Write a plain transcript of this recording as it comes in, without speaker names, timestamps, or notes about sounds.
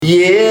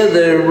Yeah,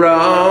 they're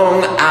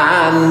wrong,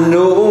 I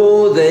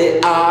know they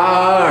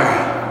are.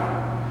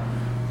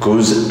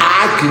 'Cause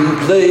I can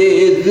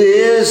play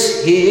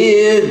this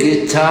here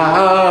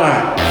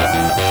guitar.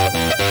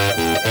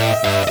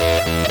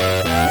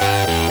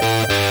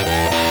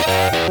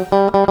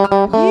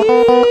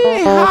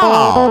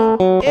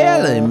 Yeehaw!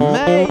 Ellie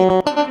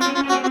Mae.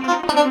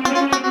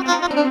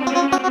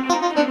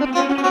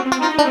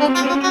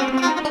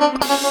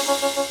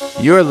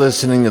 You're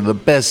listening to the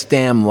best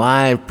damn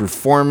live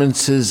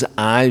performances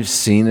I've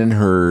seen and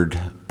heard.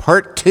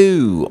 Part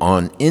 2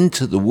 on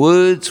Into the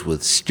Woods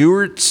with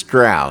Stuart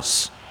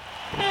Strauss.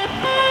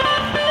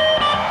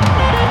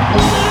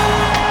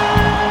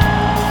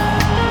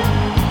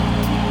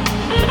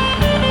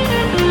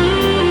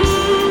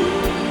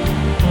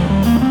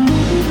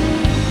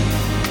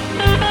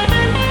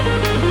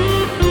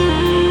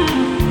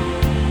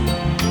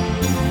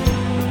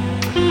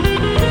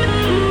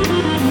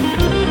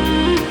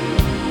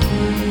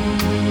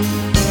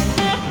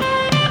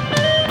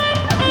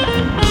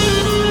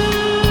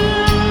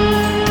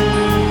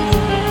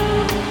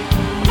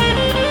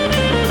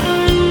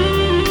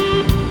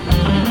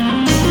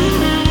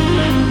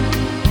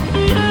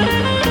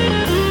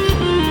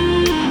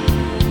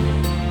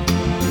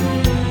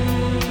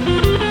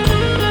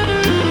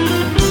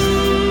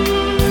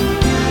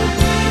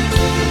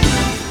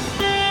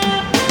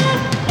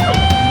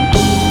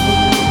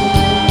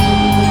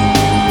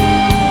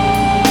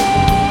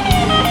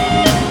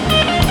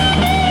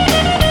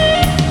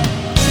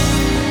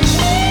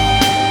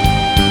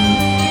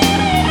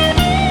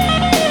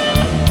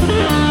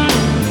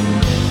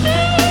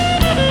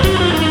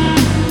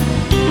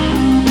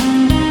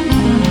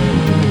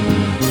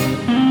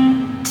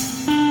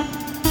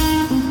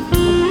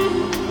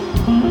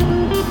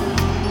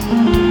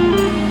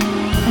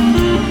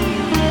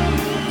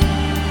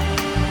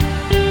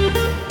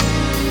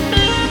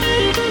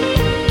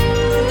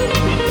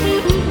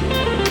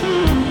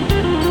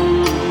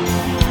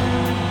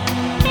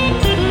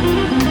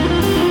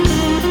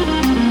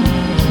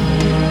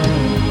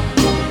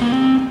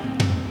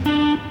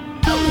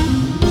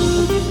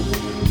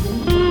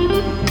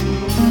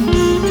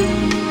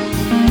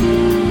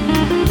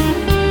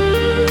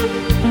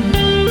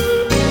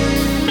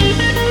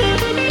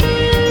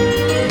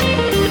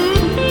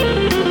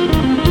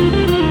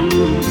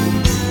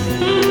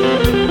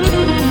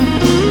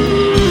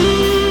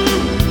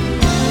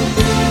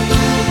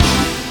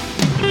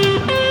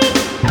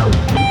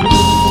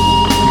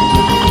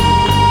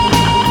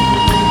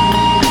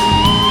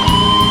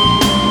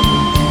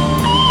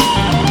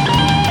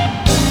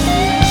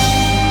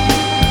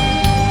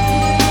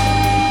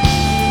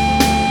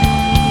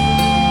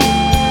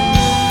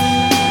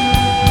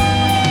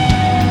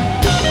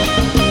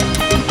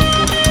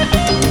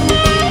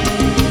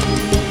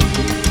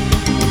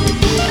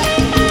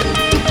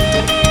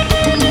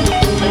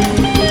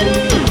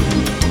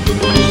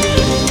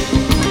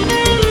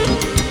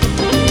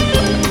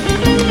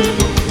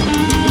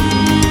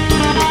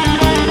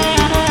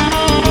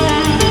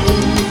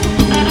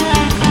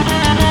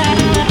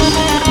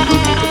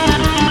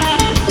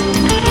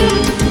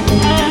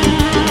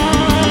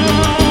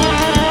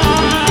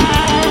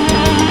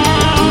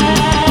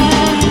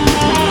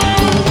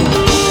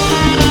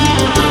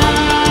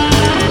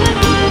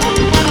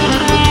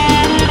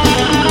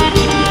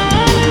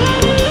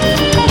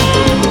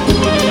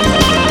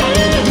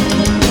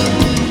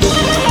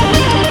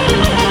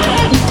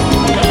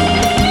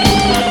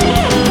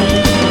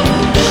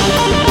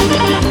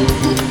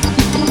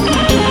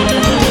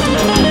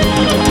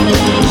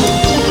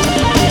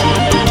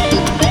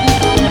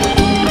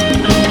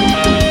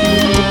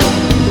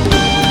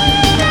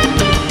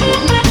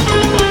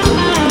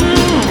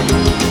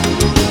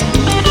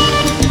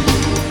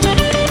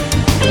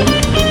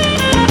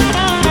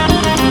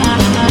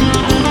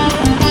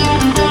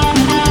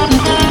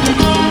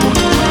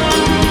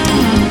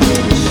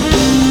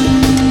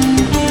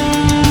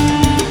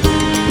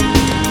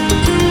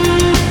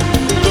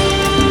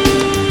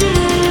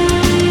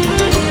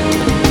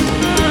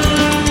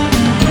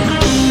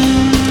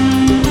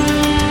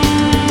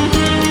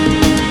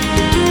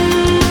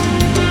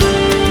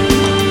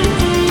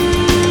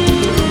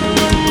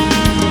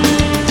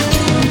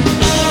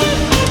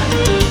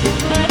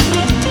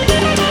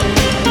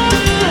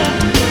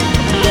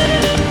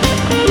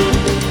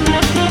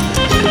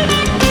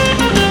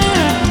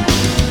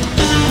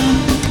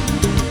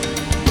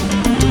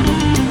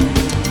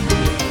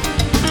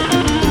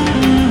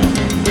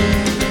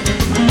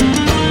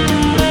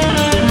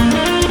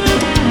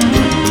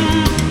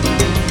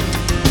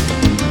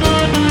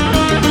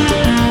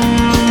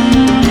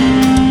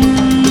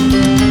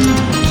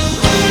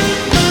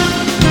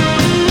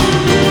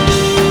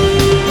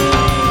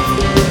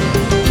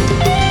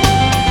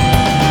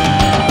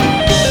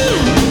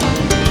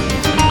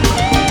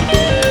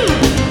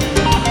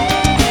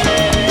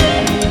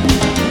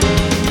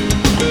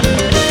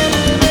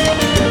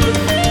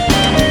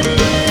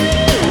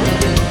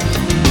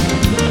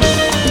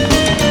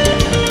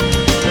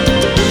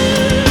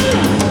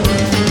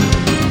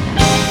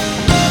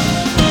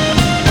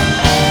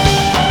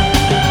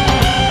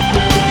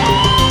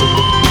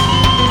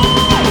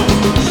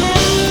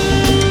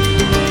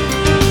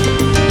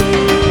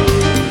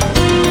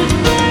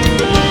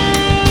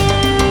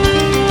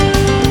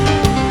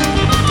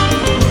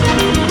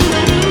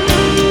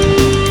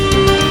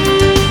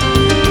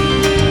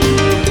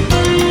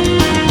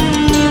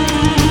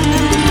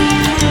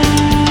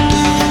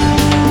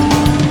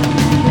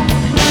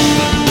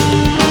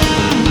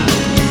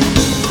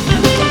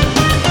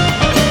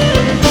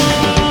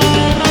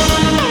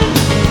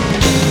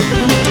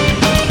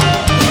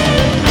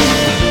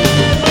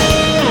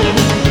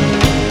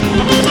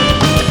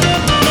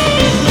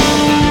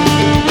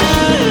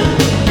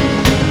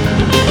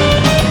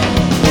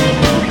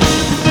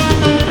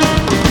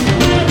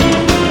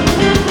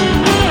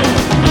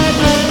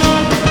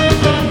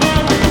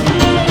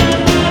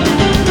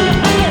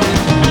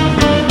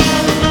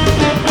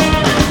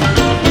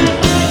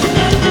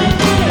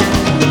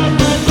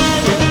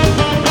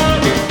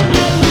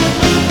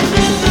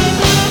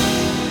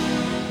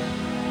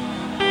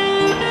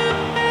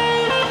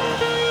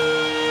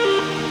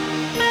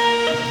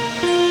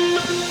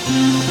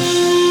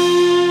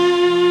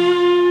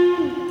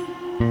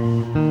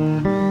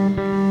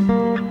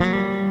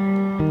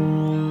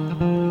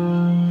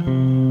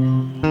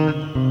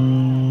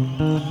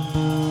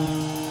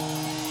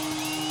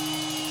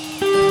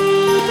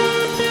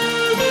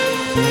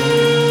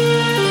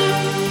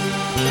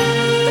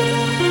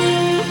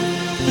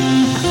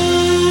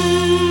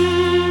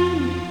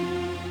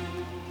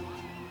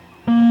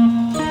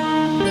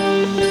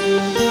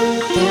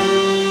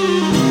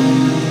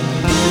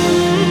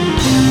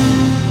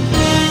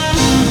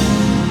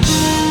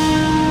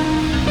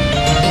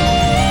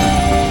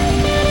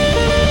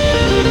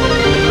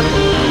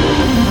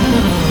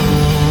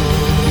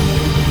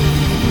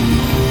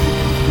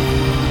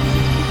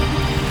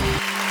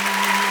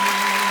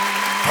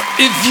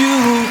 if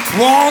you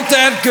want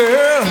that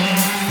girl,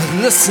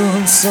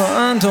 listen,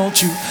 son,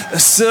 don't you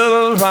sit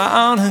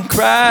around and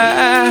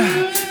cry,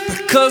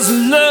 because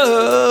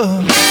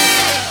love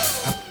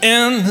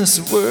in this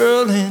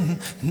world ain't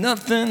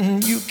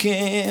nothing you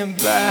can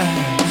buy.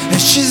 And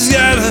she's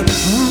got a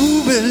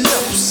ruby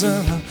lips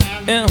and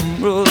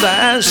emerald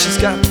eyes, she's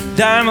got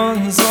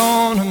diamonds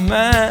on her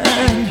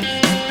mind.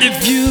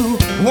 If you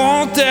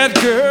want that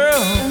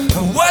girl,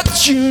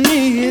 what you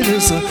need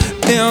is a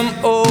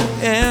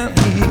M-O-N-E-Y.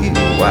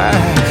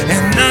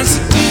 And that's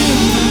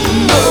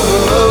M-O-N-E-Y,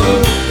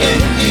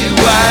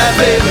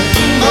 baby,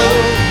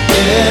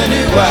 M-O-N-E-Y.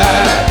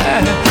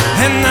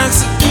 And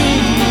that's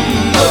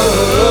M-O-N-E-Y,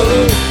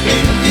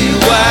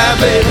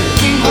 baby,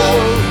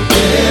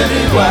 M-O-N-E-Y.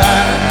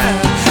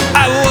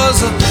 I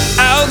was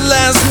out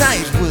last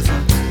night with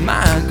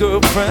my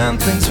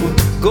girlfriend, things were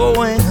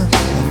going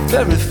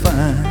very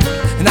fine.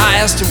 And I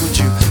asked her, would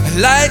you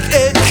like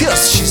a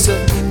kiss? She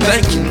said,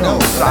 thank you, no,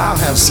 but I'll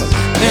have some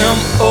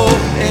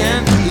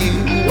M-O-N-E-Y.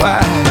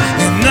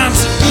 And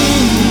that's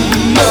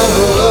M-O-N-E-Y,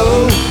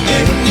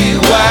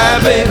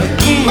 baby,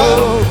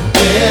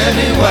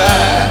 M-O-N-E-Y.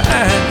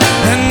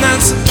 And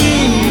that's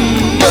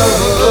M-O-N-E-Y,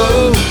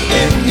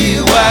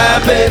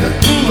 baby,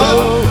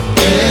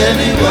 M-O-N-E-Y.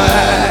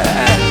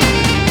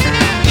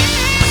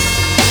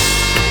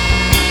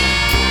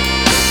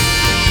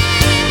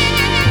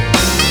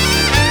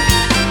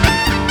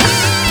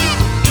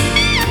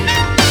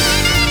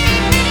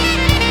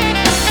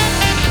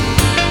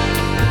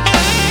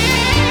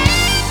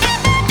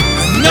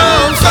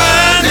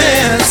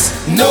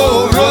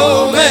 No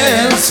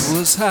romance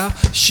was how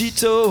she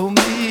told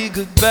me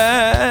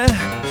goodbye.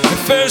 At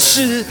first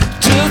she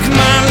took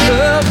my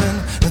loving,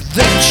 and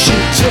then she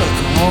took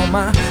all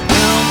my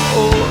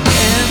M-O-N-E-Y.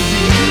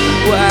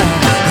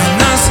 And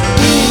that's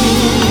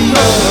M-O-N-E-Y,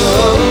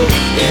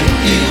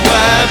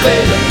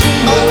 baby,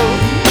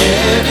 M-O-N-E-Y.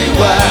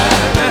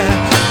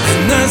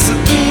 And that's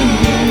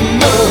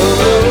M-O-N-E-Y,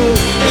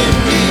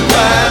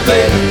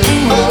 baby,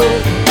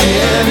 M-O-N-E-Y.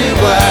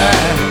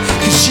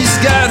 'Cause she's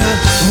got a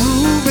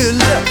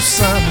lips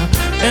on her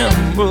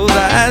emerald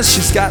eyes,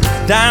 she's got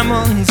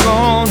diamonds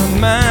on her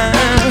mind.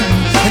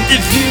 And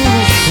if you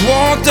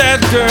want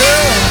that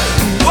girl,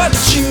 what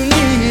you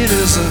need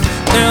is a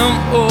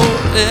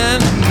M-O-N-E-Y.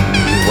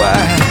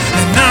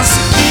 And that's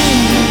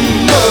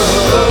M-O-N-E-Y,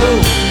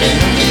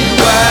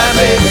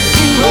 baby,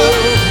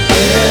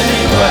 M-O-N-E-Y.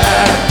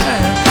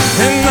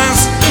 And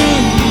that's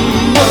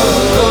M-O-N-E-Y,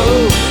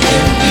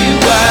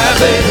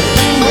 baby,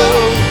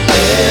 M-O-N-E-Y.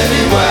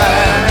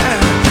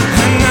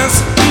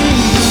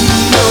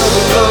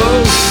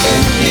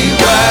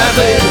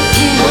 Baby,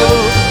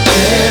 M-O-N-E-Y.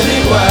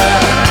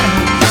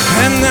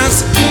 And that's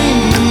M-O-N-E-Y,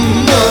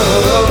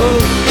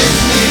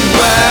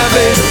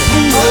 baby,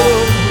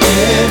 M-O-N-E-Y.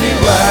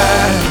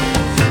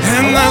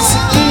 And that's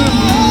M-O-N-E-Y,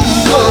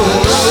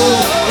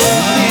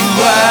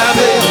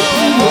 baby,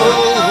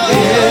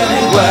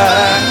 M-O-N-E-Y.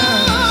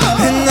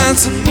 And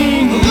that's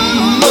M-O-N-E-Y,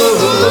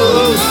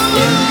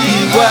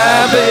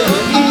 baby,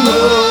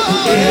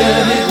 M-O-N-E-Y.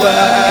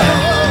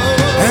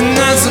 And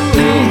that's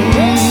M-O-N-E-Y,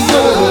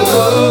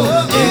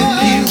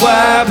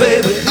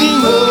 baby,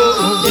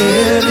 M-O-N-E-Y.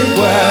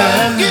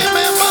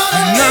 And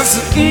that's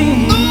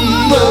M-O-N-E-Y,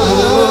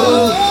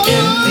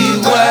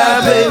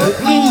 baby,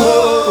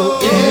 M-O-N-E-Y.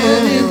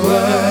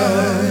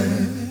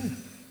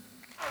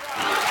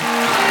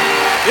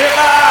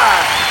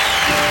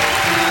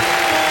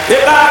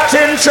 If I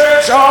attend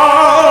church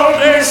all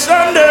day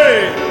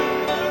Sunday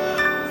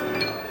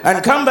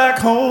and come back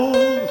home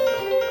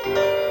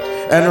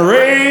and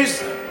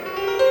raise,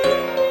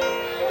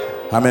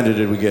 how many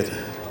did we get?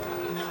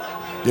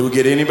 Did we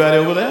get anybody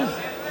over there?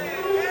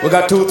 We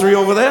got 2 or 3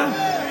 over there.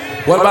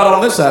 What about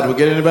on this side? Did we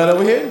get anybody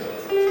over here?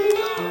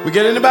 We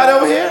get anybody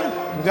over here?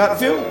 We got a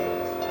few.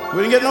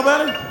 We didn't get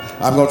nobody?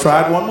 I'm going to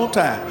try it one more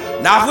time.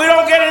 Now, if we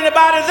don't get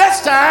anybody this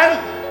time,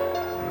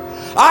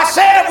 I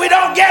said if we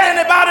don't get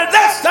anybody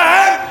this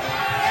time,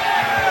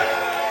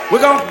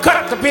 we're going to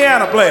cut the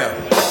piano player.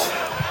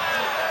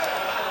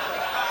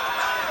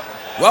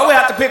 Well, we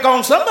have to pick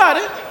on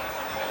somebody.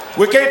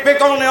 We can't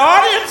pick on the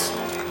audience.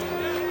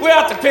 We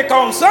have to pick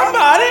on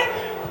somebody.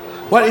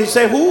 What did he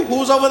say? Who?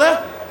 Who's over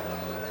there?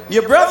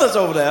 Your brother's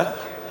over there.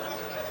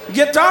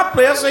 Guitar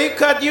player, so he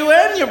cut you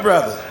and your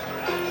brother.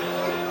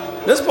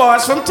 This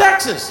boy's from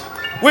Texas.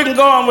 We can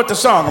go on with the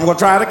song. I'm going to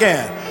try it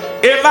again.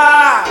 If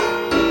I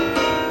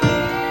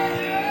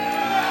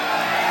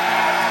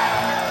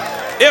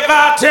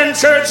attend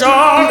church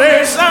all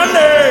day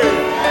Sunday.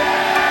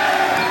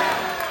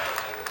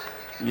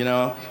 You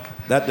know,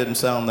 that didn't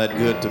sound that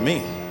good to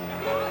me.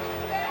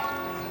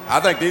 I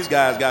think these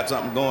guys got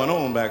something going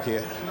on back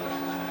here.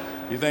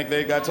 You think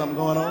they got something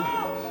going on?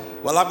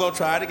 Well, I'm going to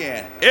try it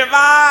again. If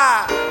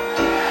I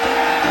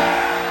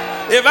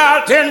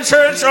attend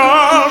church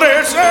all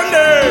day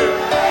Sunday.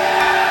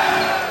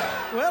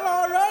 Well,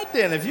 all right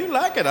then. If you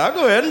like it, I'll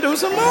go ahead and do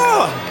some more.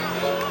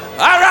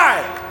 All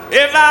right.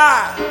 If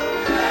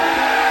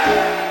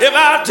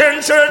I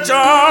attend church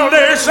all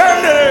day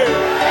Sunday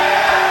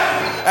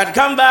and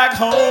come back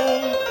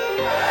home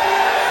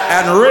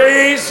and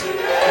raise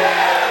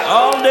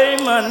all day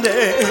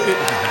Monday.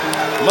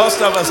 Most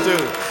of us do.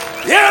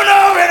 You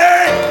know it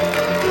ain't.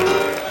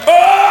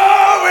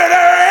 Oh, it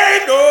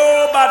ain't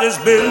nobody's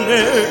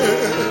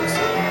business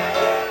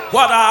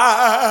what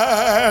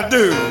I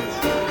do.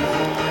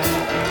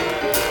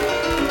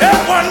 If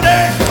one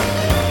day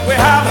we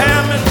have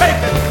ham and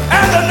bacon,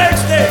 and the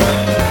next day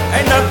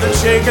ain't nothing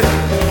shaking,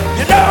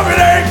 you know it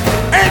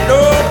ain't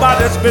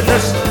nobody's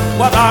business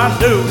what I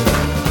do.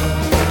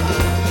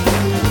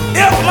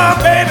 If my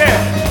baby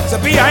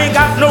said, B, I ain't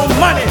got no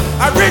money,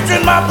 I reach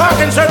in my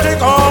pocket and say,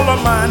 take all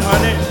of mine,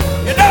 honey.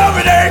 You know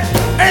it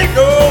ain't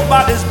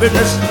nobody's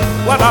business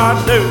what I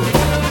do.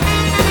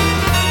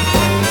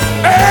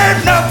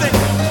 Ain't nothing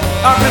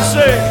I can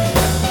say,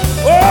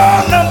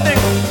 oh, nothing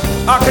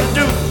I can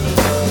do.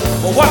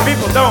 But what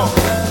people don't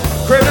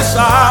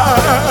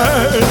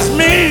criticize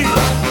me.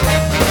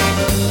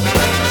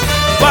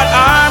 But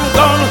I'm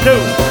gonna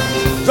do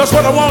just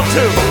what I want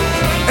to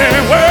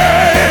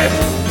anyway.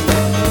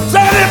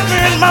 Said if me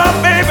and my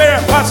baby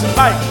wants to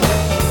fight,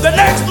 the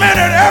next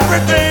minute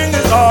everything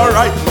is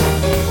alright.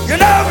 You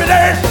know it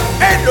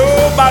ain't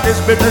nobody's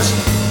business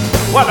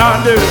what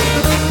I do.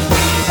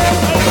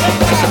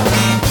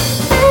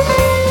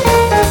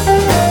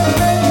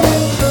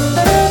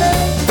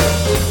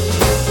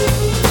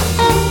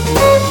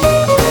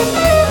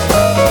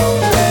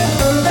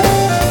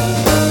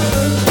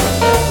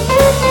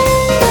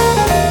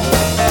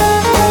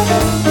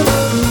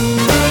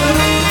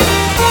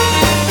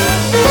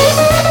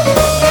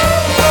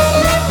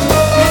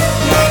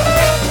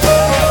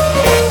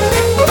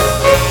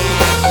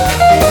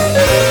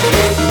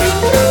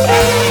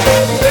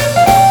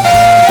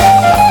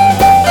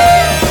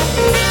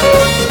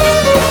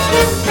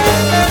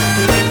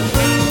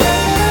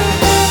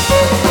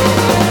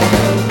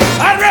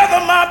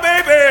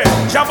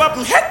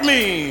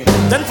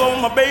 Then for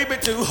my baby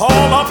to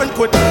haul off and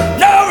quit.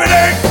 No, it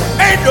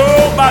ain't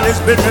nobody's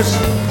business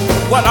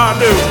what I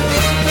do.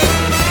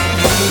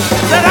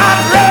 Then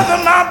I'd rather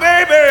my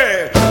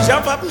baby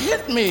jump up and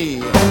hit me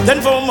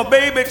than for my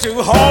baby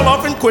to haul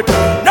off and quit.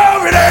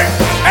 No, it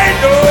ain't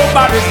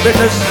nobody's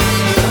business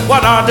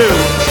what I do.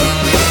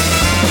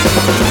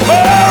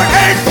 Oh, it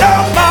ain't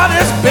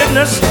nobody's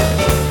business.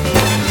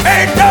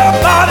 Ain't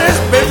nobody's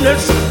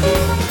business.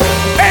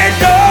 Ain't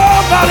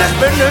nobody's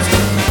business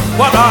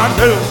what I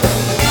do.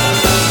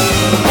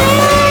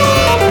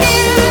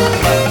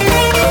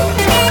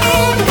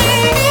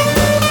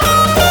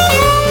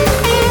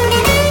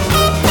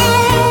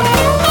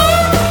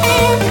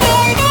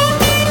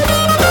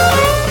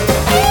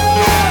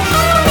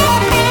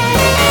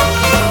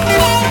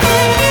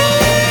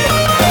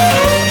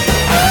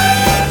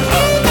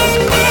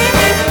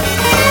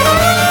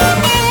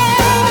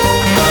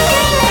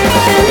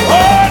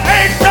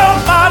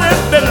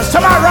 To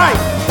my right,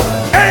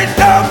 ain't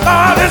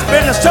nobody's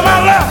business. To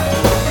my left,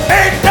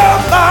 ain't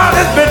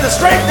nobody's business.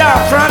 Straight down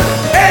front,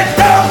 ain't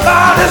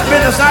nobody's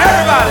business. Now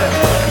everybody,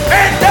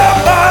 ain't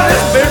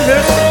nobody's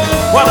business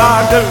what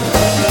I do.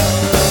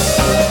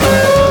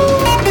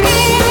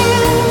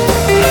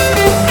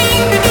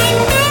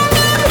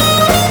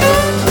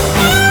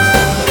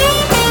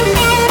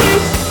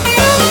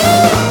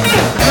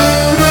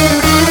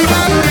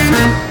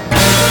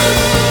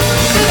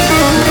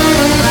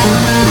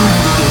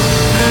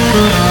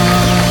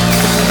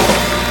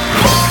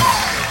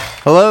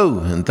 Hello,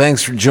 and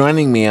thanks for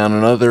joining me on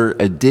another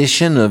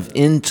edition of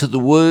Into the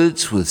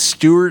Woods with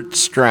Stuart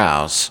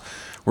Strauss.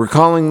 We're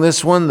calling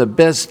this one the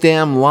best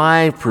damn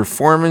live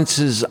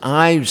performances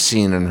I've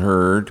seen and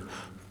heard,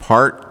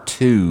 Part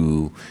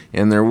 2,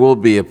 and there will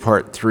be a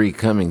Part 3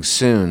 coming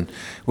soon.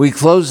 We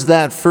closed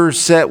that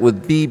first set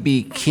with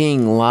B.B.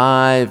 King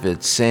live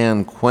at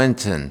San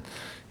Quentin,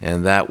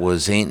 and that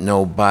was Ain't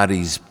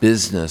Nobody's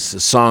Business, a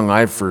song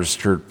I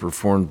first heard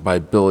performed by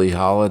Billie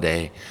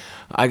Holiday.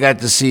 I got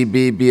to see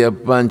B.B. a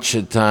bunch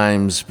of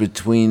times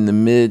between the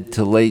mid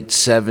to late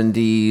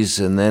 70s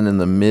and then in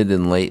the mid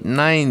and late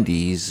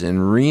 90s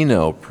in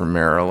Reno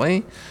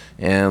primarily,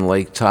 and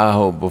Lake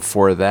Tahoe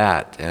before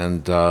that.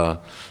 And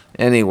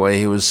anyway,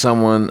 he was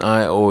someone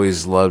I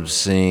always loved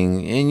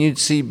seeing. And you'd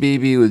see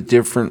B.B. with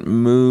different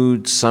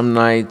moods. Some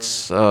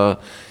nights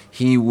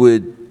he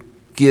would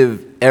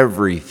give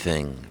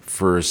everything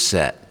for a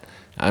set.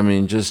 I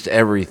mean, just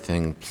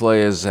everything.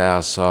 Play his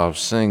ass off,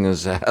 sing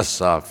his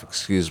ass off,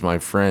 excuse my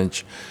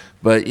French.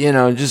 But, you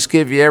know, just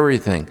give you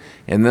everything.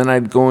 And then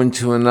I'd go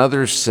into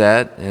another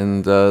set,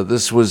 and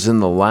this was in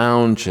the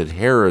lounge at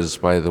Harrah's,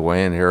 by the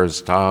way, in Harrah's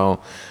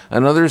Tahoe.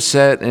 Another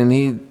set, and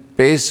he'd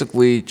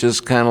basically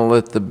just kind of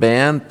let the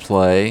band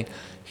play.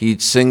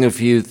 He'd sing a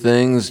few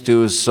things,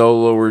 do a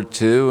solo or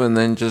two, and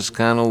then just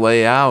kind of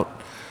lay out.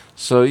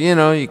 So, you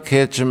know, you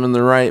catch him in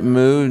the right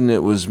mood, and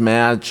it was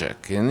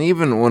magic. And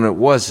even when it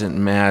wasn't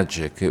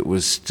magic, it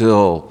was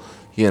still,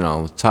 you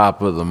know,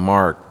 top of the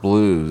mark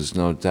blues,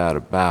 no doubt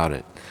about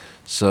it.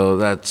 So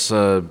that's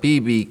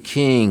B.B.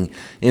 King.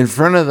 In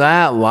front of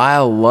that,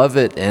 Lyle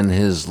Lovett and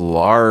his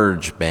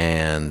Large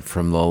Band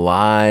from the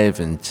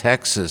Live in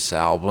Texas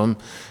album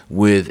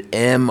with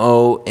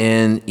M-O-N-E-Y.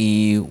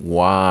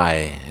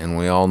 And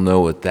we all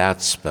know what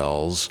that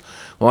spells.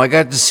 Well, I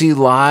got to see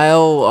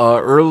Lyle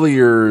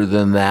earlier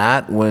than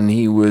that when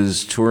he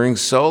was touring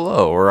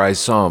solo, or I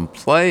saw him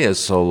play a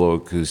solo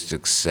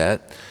acoustic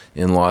set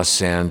in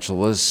Los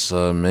Angeles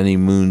many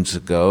moons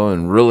ago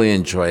and really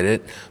enjoyed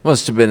it.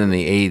 Must have been in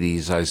the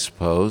 80s, I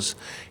suppose.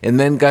 And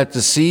then got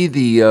to see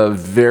the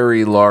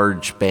Very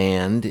Large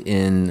Band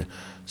in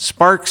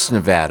Sparks,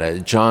 Nevada,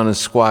 John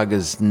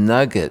Asquaga's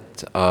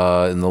Nugget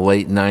in the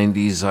late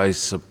 90s, I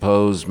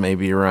suppose,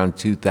 maybe around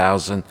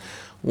 2000.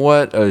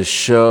 What a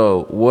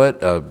show,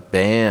 what a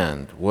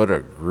band, what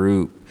a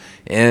group.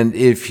 And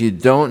if you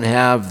don't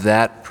have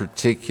that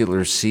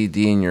particular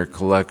CD in your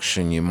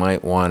collection, you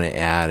might want to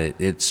add it.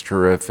 It's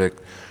terrific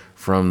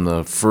from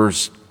the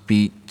first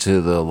beat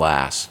to the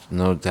last,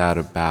 no doubt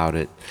about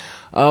it.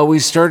 We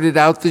started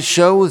out the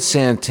show with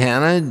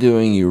Santana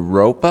doing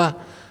Europa.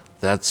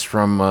 That's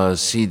from a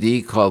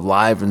CD called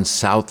Live in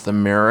South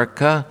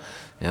America.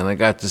 And I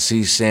got to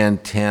see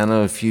Santana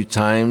a few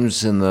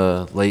times in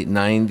the late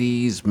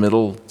 90s,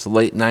 middle to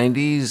late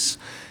 90s.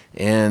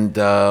 And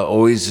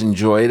always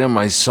enjoyed him.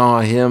 I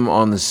saw him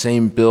on the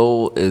same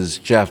bill as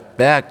Jeff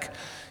Beck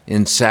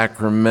in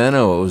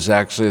Sacramento. It was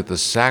actually at the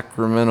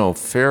Sacramento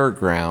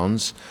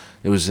Fairgrounds.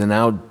 It was an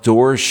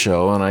outdoor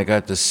show, and I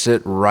got to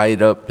sit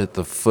right up at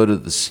the foot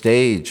of the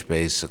stage,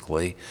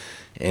 basically,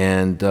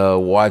 and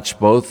watch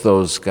both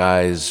those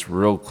guys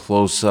real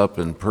close up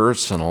and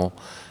personal.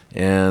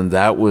 And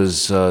that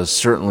was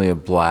certainly a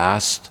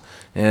blast.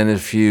 And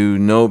if you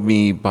know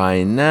me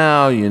by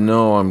now, you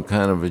know I'm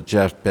kind of a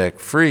Jeff Beck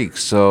freak.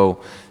 So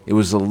it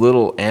was a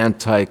little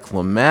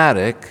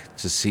anticlimactic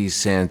to see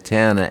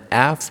Santana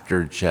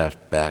after Jeff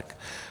Beck.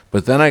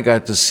 But then I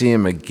got to see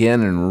him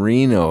again in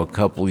Reno a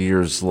couple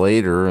years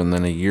later, and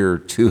then a year or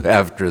two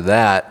after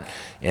that.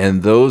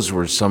 And those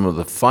were some of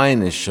the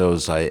finest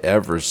shows I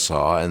ever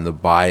saw, and the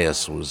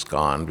bias was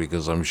gone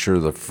because I'm sure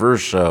the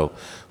first show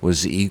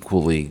was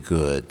equally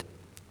good.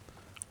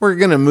 We're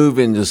going to move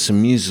into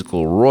some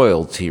musical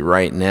royalty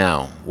right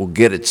now. We'll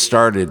get it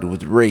started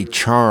with Ray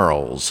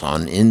Charles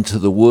on Into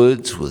the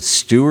Woods with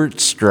Stuart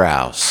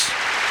Strauss.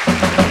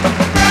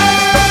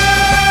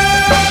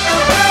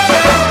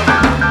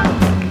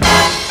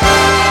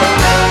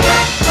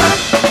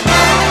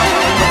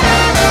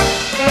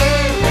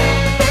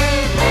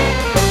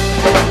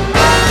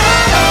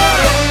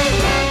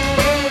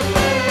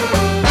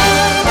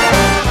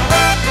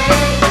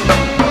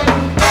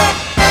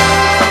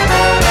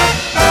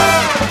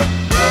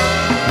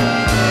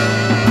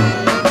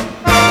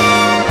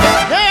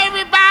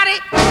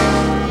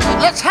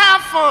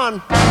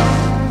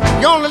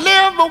 You only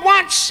live but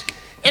once,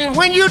 and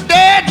when you're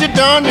dead, you're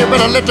done. You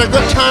better let the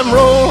good time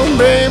roll,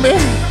 baby.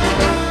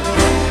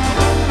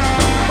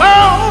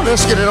 Oh,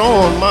 let's get it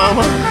on,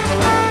 mama.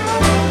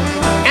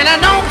 And I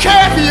don't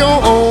care if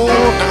you're old.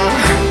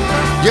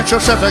 Get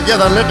yourself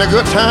together and let the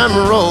good time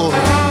roll.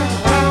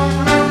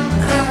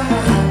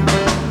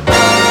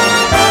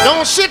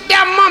 Don't sit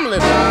there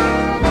mumbling,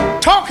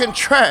 talking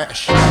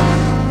trash.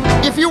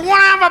 If you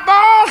want to have a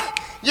ball,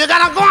 you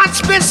gotta go and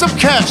spend some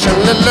cash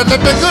and let the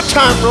good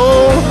time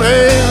roll,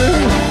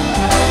 baby.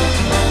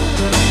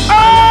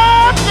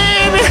 Oh,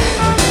 baby.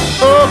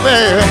 Oh,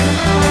 baby.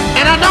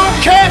 And I don't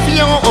care if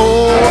you're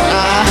old.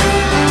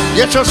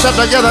 Get yourself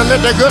together and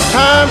let the good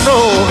time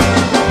roll.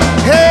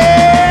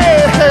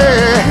 Hey,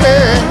 hey,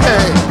 hey,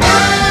 hey.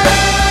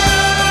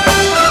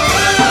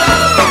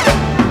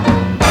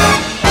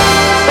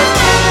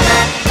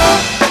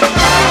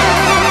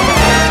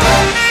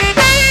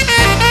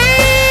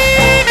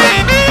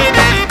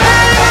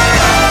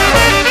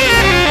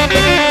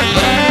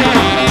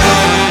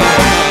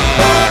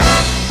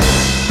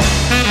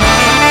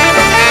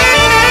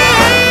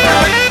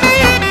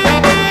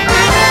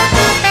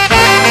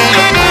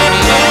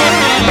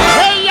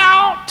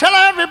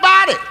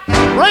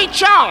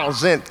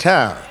 Charles in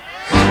town.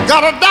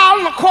 Got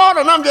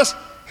 $1.25 and I'm just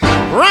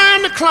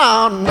round the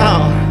clown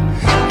now.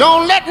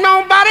 Don't let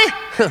nobody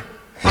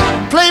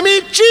play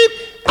me cheap.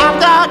 I've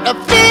got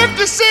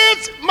 50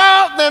 cents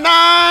more than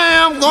I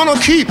am gonna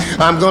keep.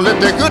 I'm gonna let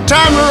the good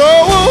time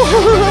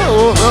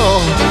roll.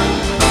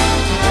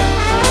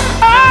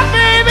 Oh,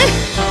 baby.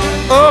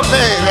 Oh,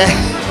 baby.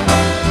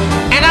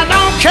 And I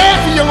don't care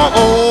if you're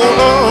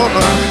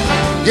old.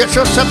 Get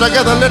yourself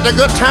together and let the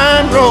good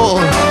time roll.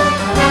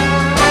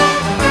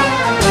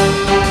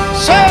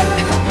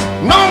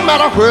 No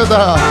matter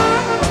whether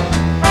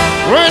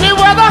rainy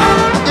weather,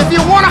 if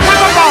you wanna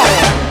have a ball,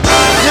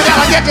 you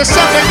gotta get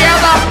yourself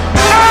together.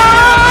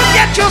 Oh,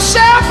 get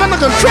yourself under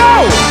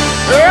control.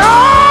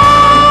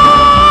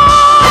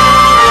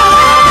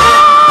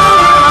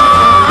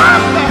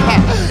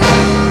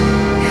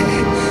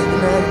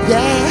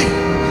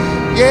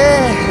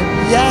 Yeah,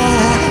 yeah.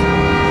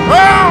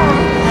 Well,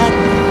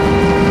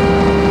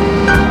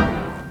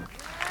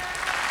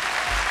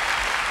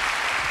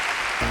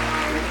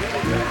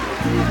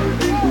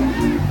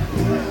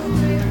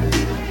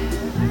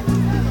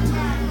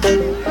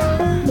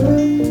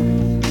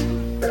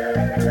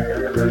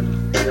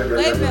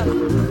 Way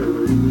better.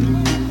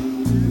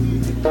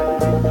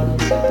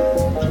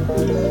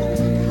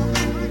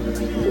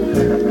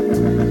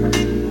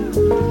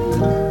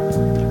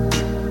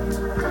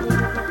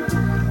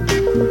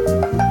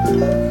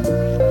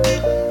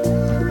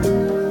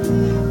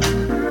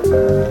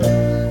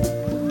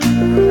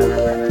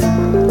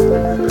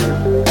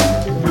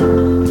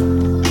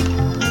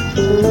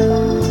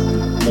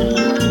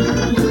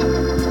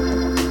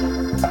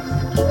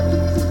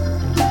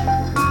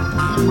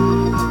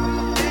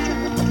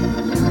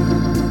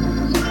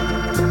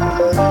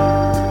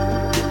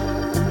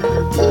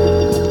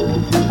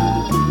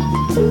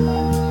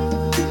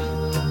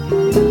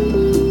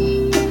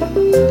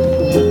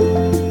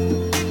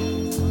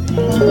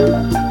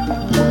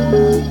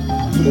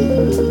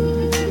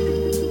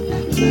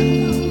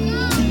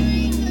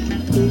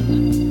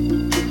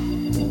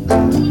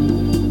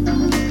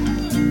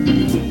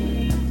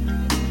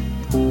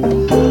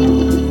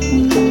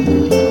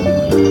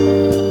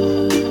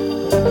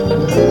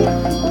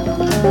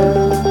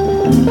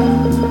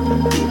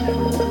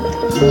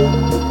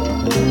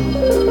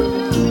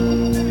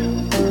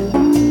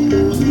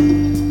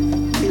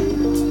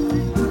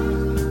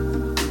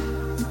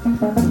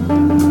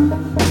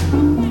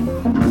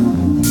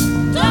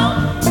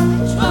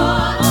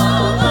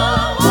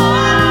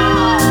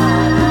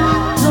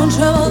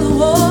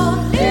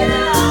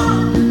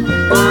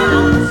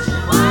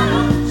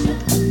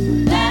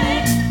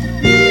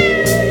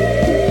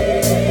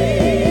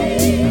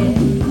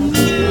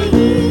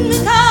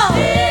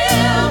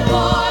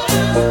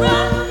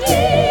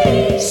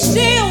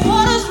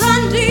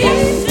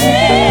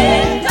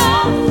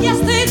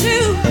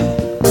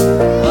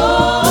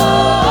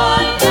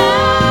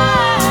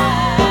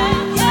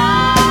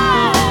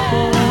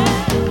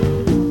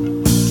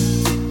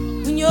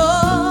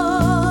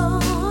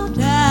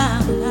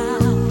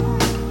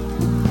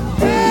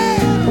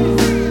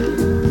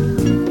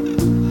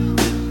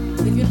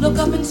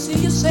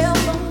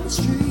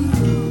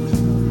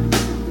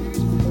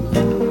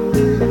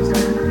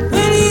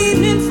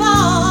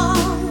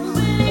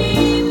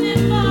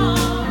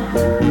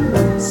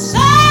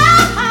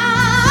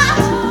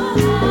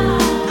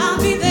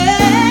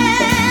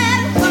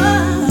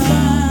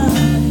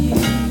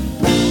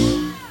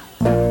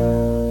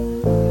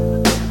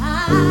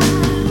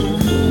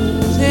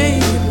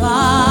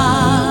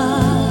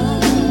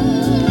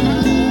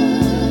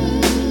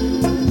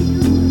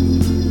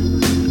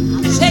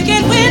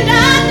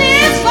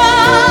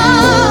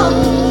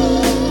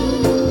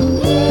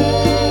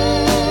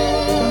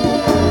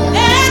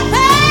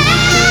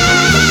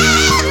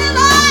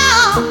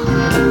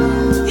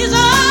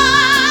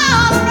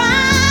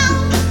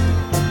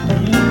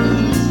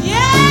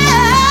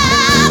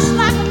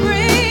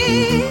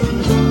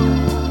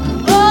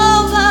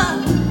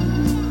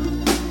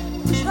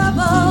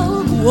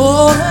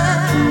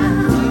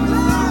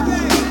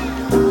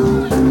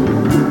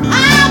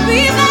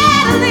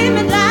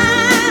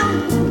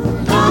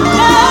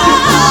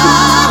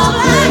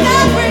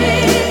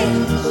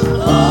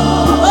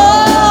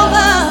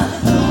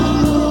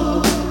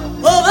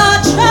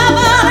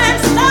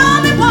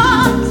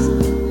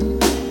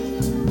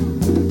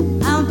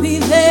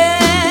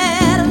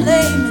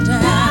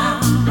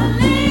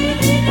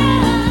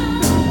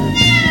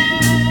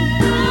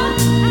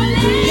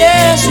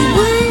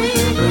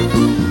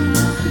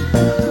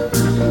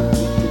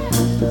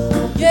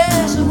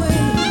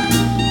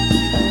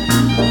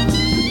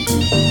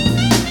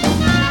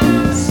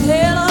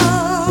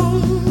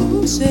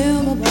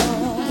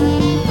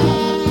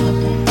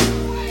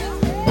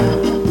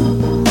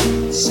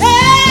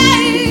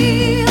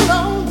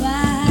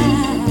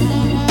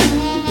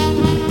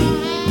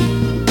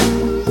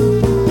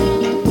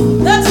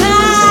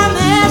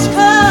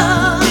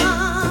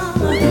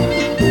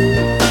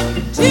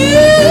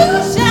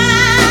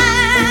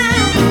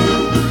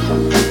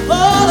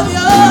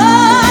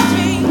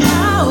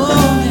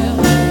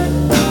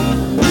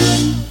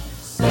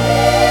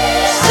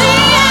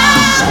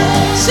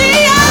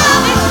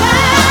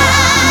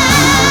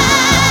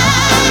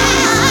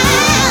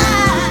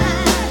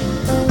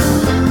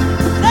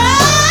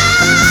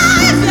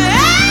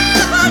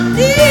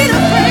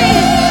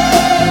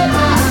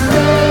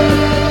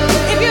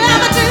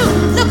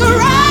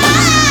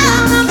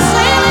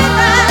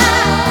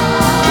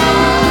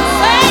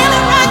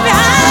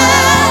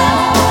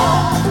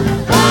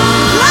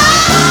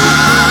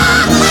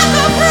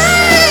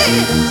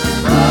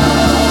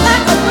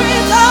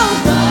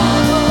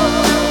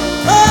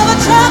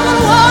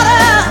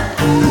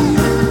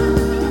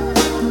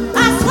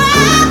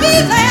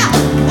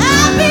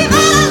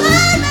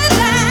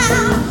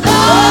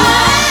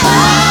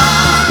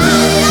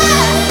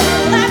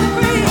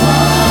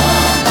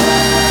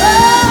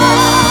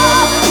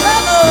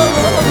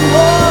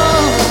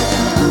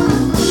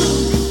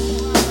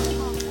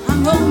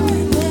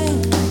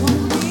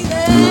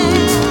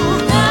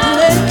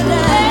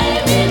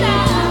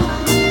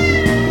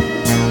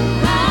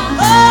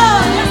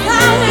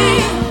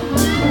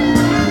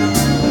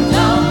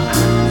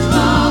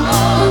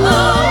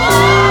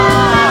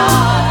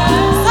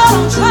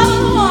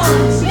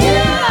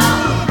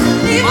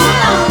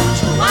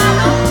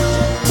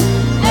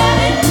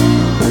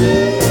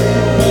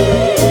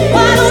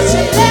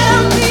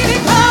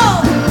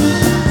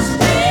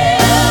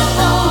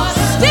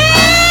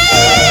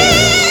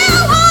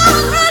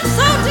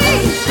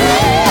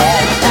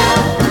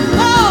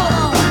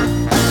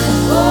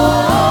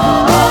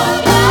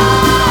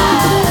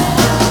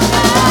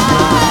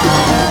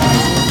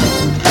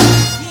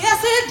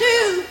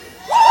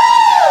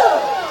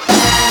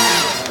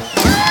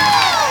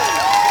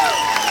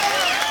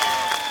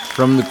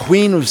 From the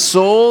Queen of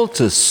Soul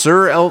to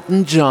Sir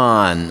Elton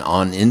John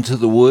on Into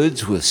the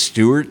Woods with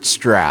Stuart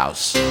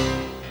Strauss.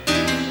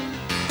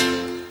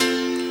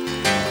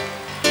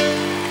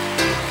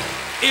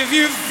 If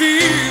you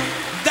feel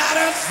that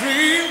it's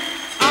real,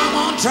 I'm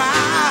on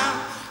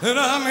trial and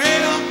I'm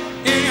here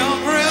in your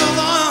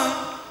prison.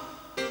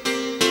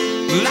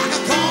 Like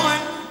a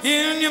coin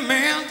in your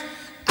mouth,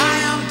 I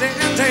am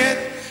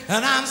dead,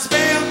 and I'm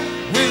spelled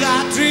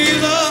without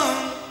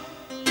treason.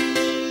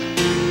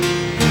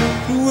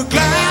 A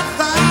glass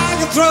I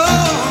can throw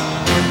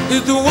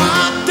is the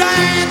one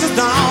dangerous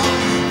dawn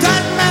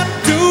that meant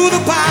to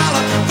the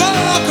pilot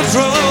for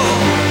control.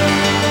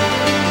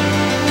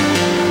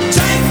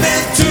 Take me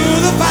to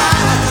the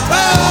pilot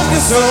of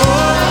your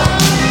soul.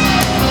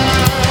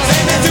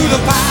 Take me to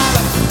the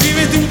pilot, lead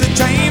me through the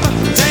chamber.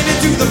 Take me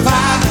to the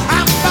pilot,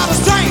 I'm not a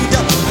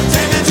stranger.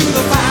 Take me to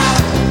the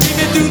pilot, lead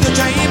me through the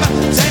chamber.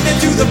 Take me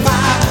to the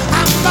pilot,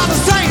 I'm not a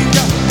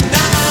stranger.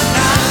 Na na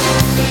na,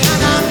 na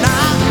na na.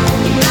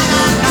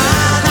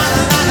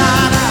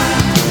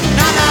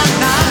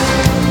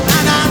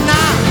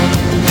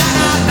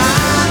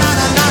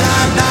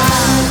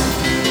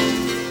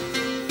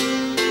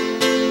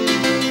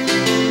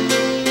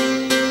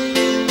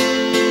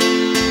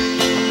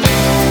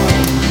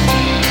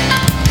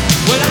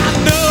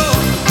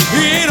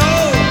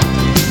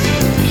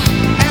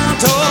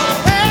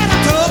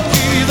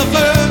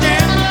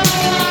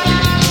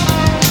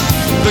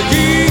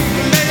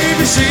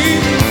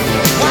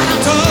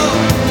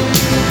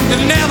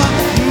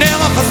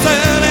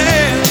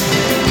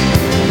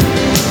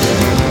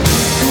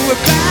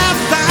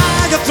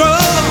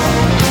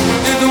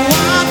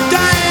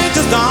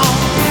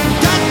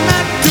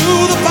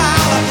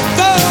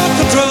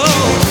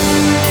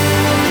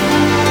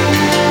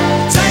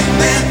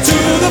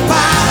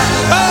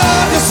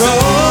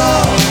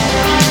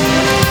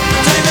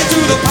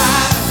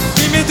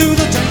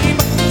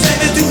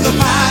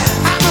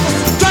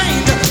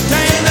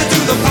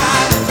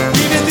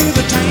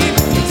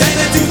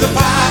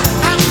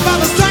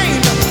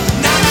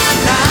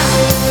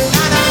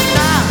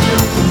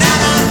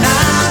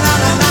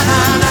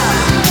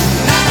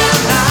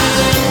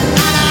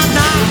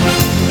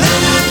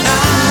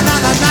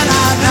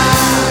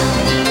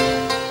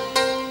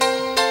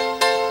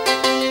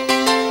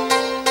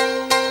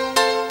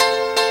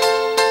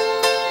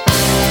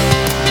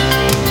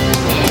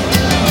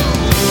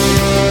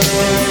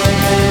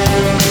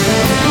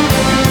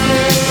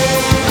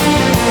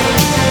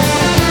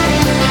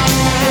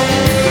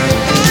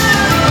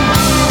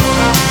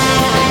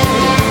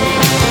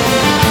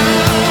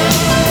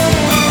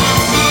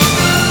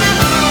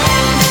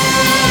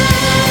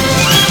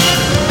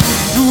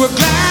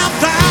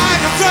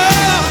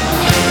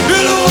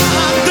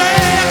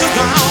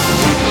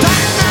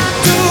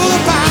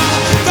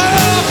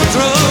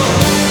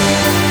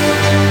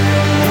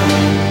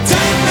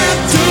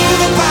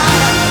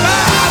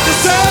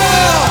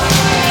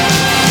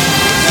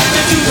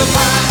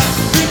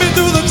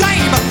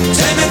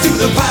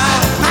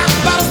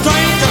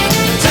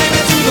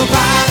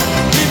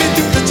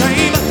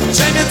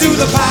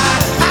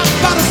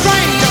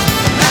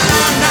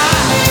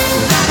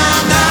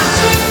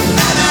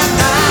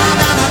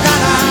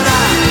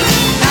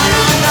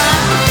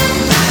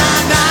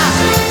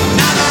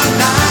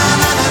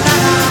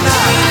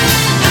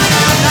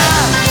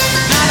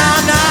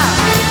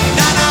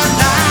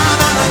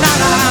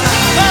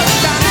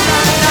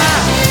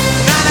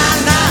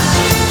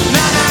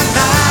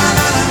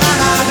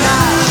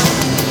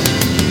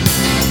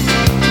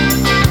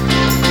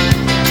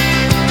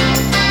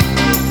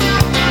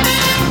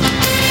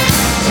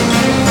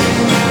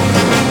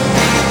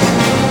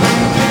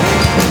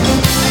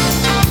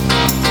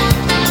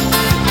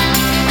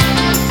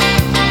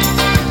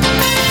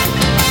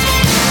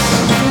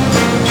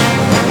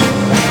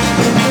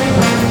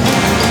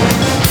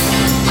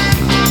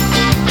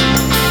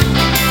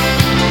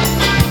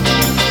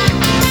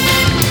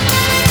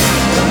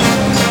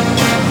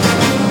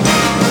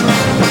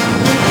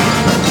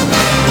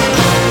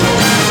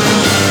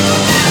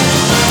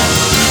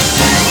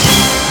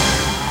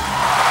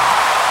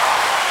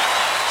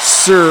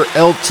 Sir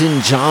Elton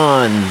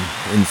John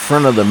in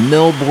front of the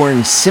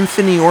Melbourne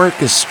Symphony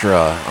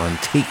Orchestra on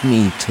Take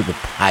Me to the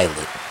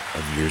Pilot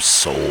of Your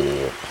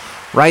Soul.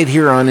 Right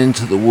here on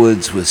Into the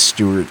Woods with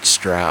Stuart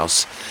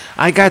Strauss.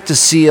 I got to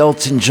see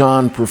Elton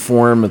John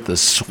perform at the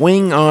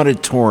Swing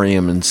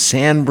Auditorium in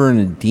San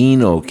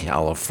Bernardino,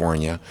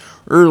 California,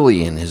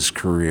 early in his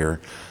career.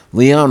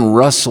 Leon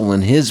Russell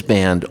and his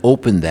band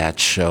opened that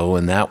show,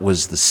 and that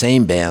was the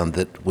same band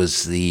that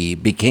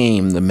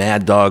became the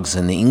Mad Dogs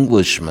and the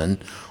Englishmen,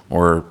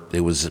 or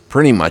it was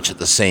pretty much at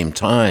the same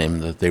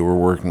time that they were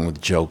working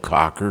with Joe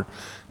Cocker.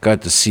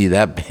 Got to see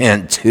that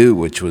band too,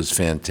 which was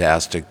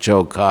fantastic.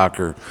 Joe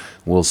Cocker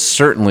will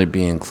certainly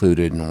be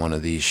included in one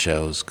of these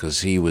shows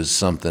because he was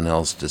something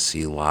else to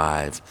see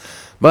live.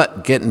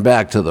 But getting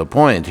back to the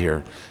point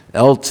here,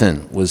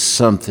 Elton was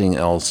something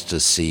else to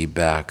see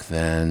back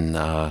then.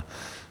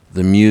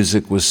 The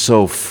music was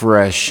so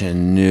fresh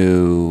and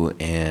new,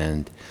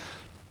 and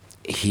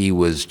he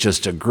was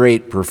just a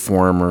great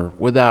performer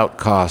without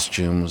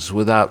costumes,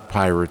 without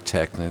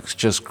pyrotechnics,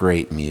 just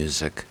great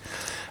music.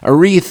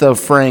 Aretha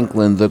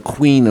Franklin, the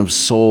Queen of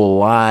Soul,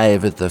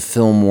 live at the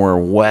Fillmore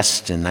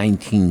West in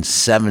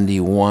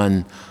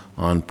 1971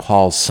 on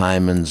Paul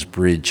Simon's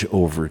Bridge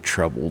Over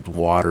Troubled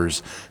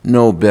Waters.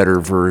 No better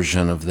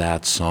version of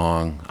that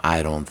song,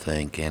 I don't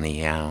think,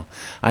 anyhow.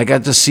 I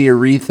got to see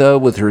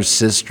Aretha with her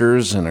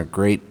sisters and a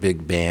great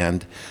big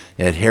band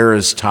at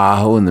Harrah's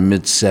Tahoe in the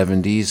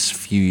mid-'70s, a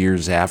few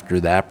years after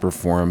that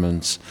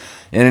performance.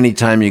 And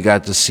anytime you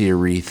got to see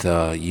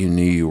Aretha, you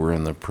knew you were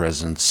in the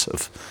presence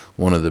of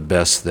one of the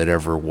best that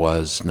ever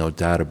was, no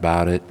doubt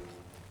about it.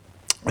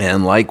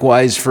 And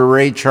likewise for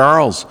Ray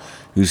Charles,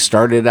 who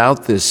started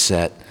out this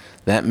set.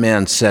 That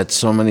man set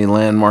so many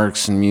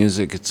landmarks in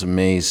music, it's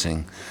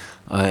amazing.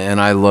 And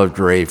I loved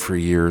Ray for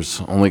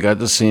years. Only got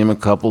to see him a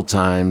couple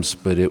times,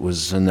 but it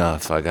was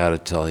enough, I gotta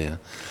tell you.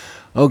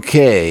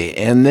 Okay,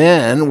 and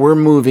then we're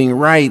moving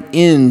right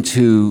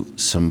into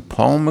some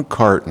Paul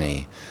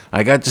McCartney.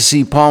 I got to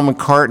see Paul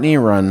McCartney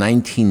around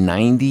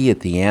 1990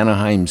 at the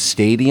Anaheim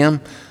Stadium.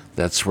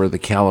 That's where the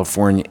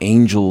California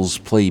Angels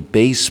play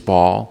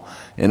baseball,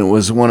 and it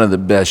was one of the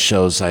best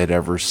shows I'd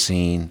ever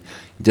seen.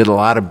 Did a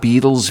lot of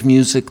Beatles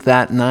music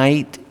that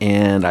night,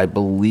 and I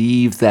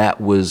believe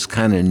that was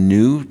kind of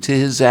new to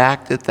his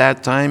act at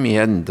that time. He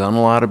hadn't done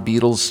a lot of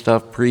Beatles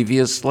stuff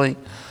previously,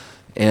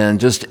 and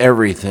just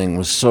everything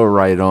was so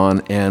right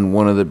on, and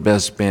one of the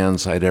best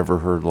bands I'd ever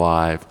heard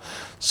live.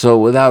 So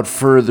without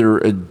further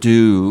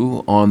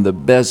ado, on the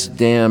best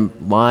damn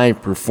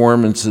live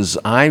performances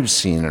I've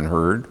seen and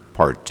heard,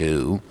 Part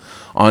 2,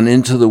 on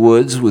Into the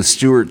Woods with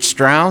Stuart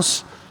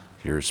Strauss,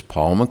 here's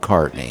Paul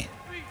McCartney.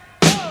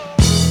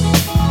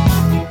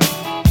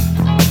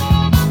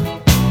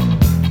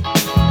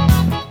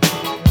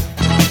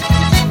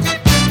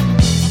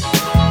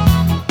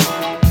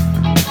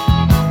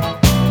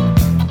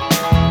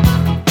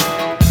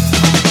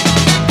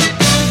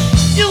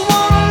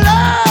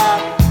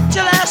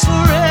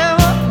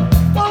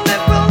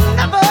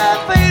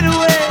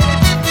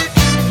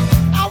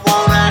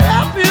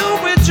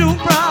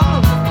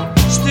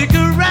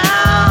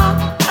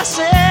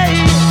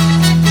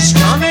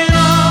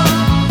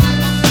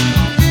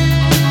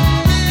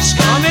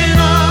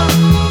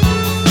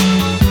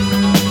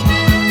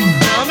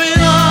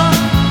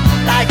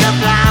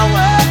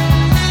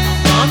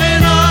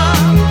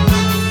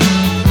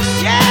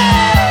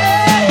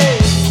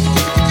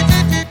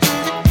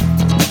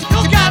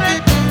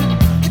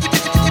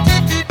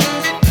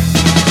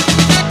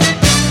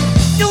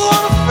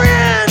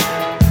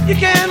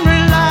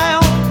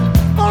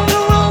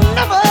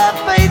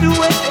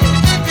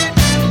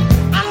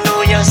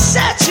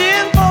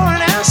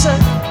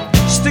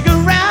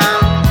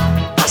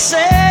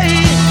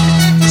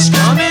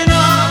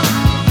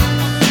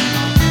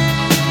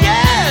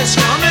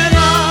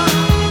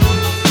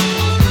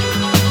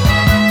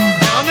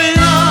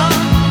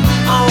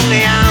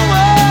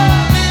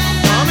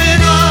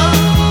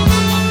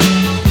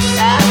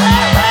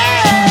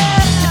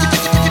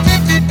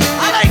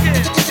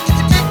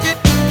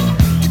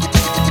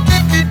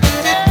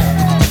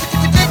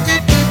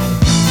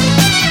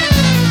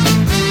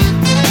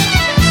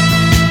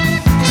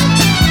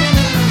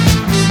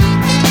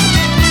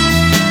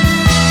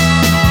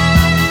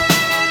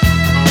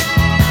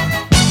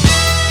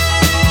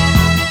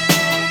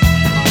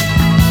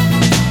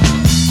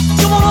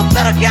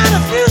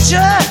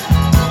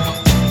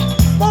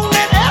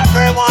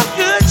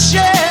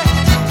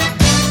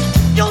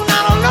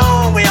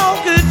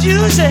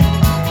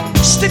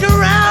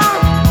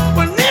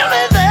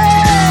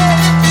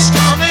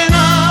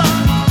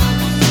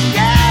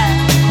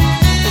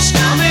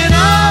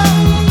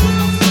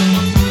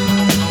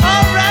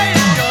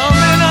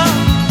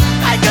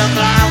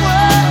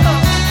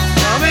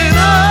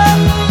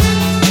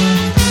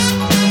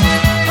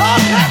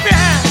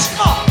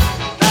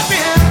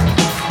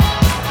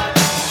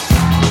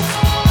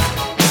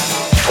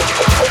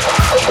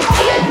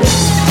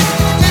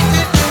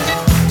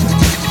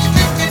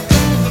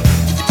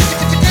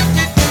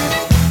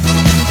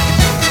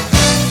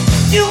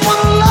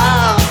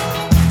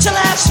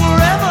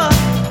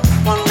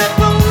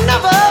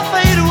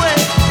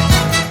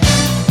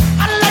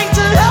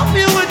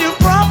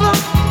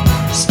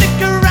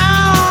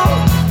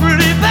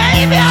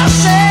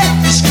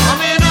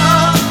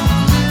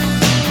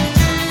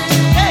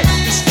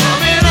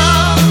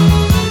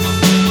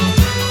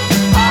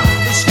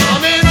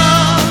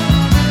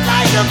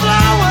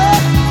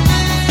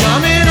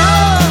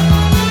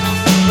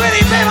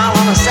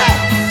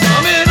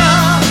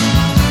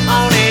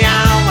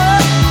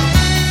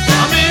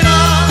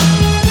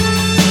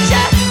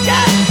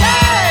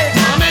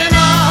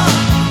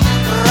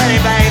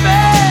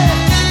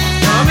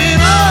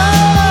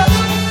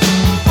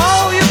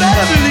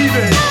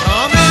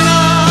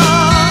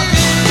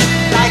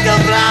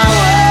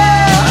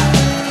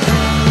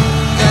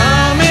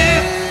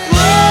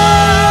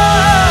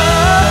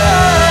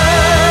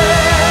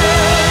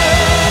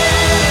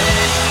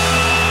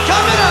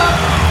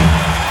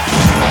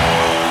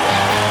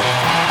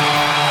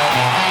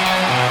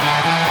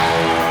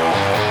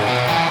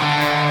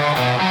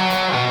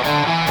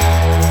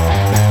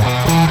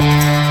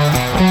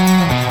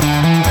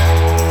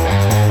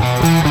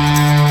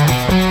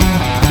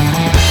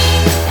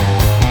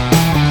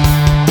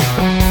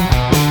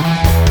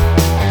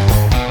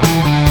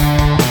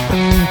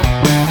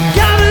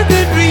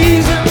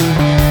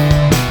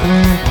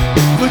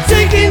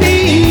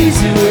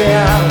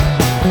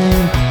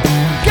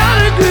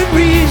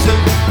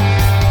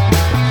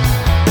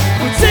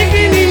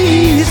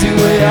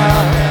 way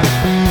out.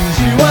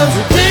 She was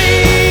a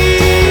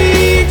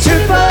day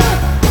tripper,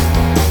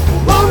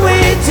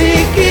 one-way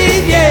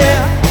ticket,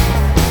 yeah.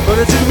 But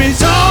it took me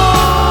so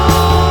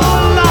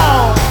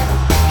long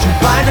to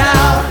find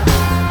out,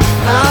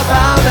 and I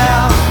found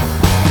out.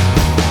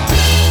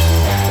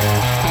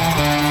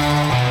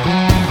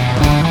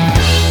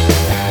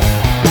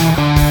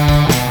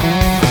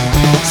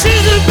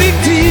 She's a big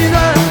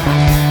teaser.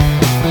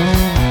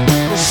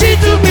 She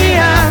took me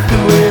out the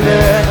way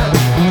there.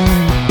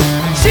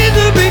 She's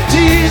a big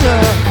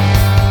teaser.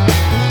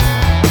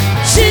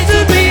 She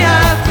took me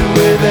out the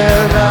way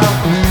there now.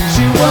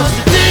 She was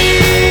a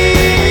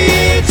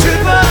day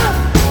tripper,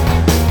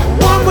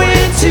 one-way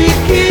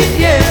ticket,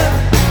 yeah.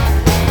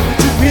 It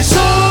took me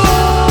so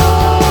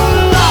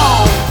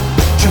long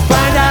to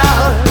find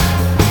out,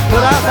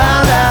 but I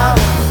found out.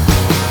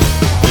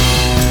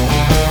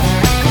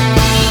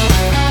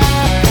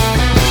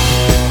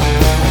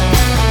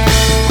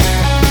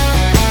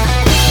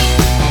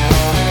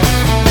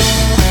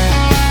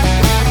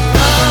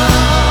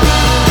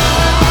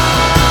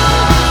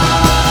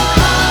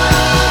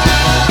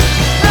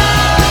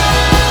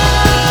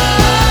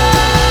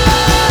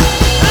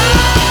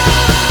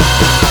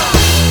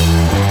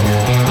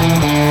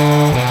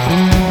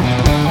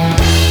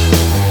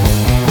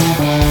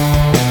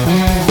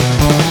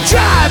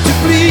 Tried to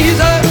please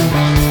her,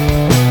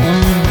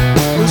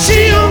 but she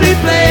only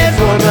plays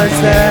one night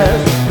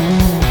stands.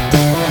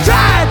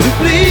 Tried to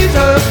please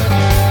her,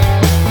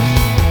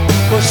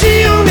 but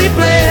she only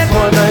plays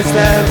one night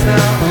stands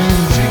now.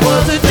 She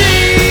was a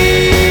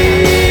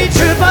day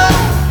tripper,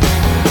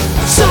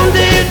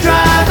 Sunday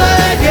driver,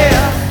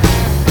 yeah.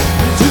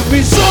 It took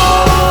me so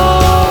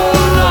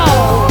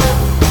long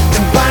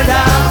to find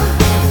out,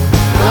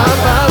 I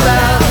found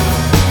out.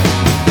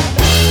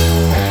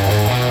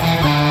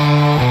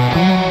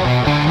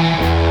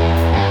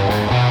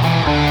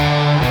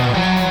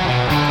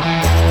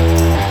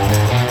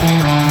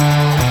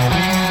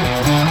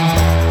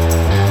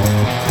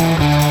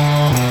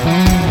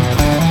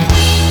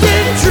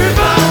 Day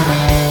tripper,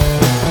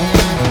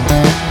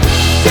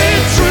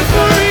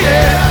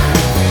 yeah.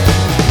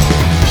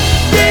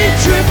 Day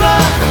tripper,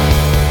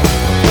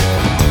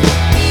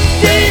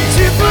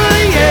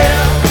 yeah.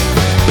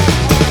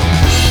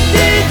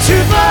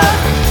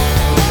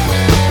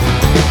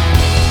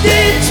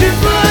 Day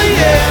tripper,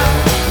 yeah.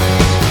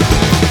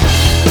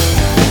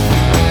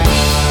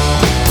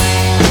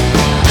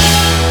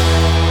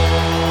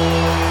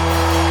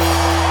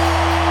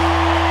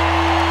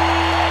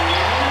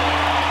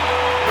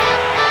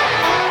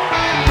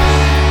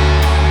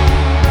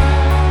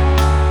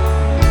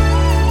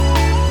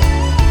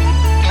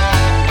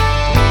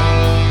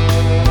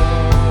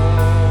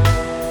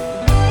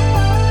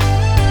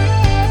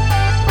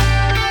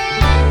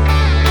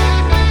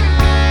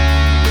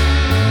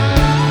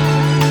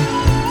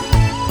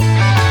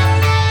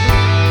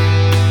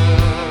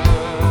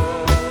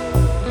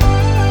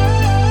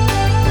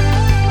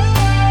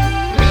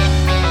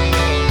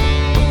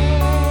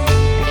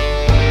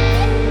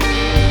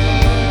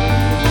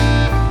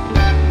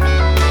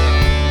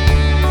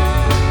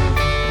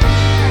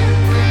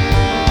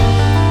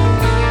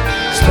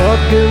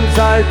 Stuck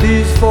inside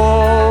these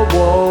four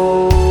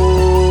walls,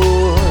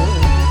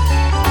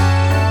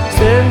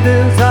 stand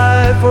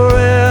inside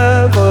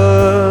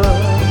forever,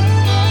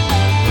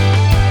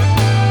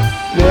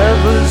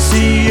 never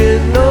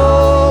seeing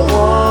no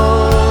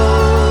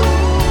one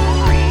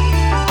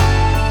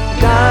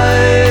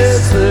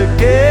nice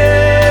again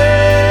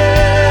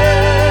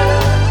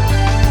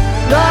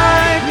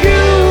like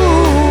you,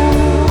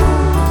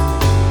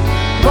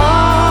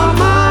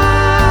 mama.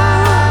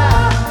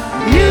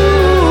 You,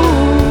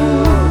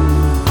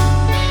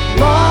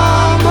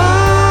 mama,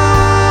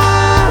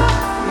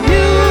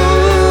 you.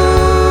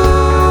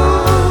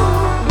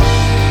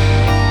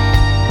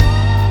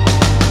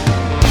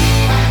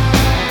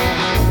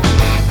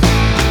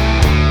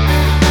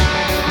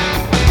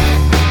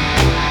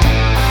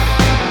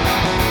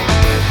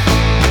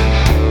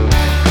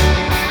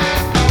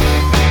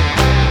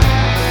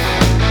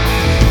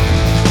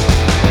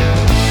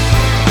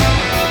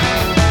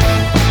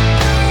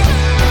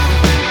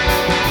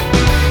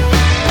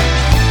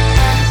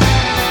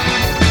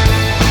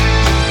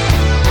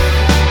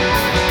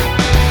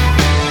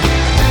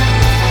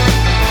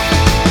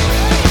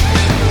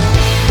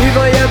 If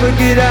I ever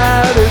get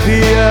out of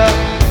here,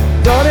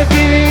 gonna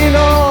give it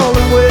all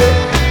away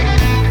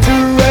to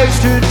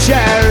registered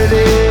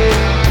charity.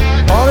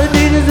 All I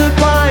need is a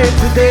client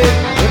today.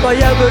 If I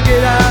ever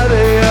get out of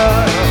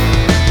here,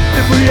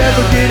 if we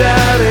ever get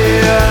out of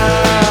here.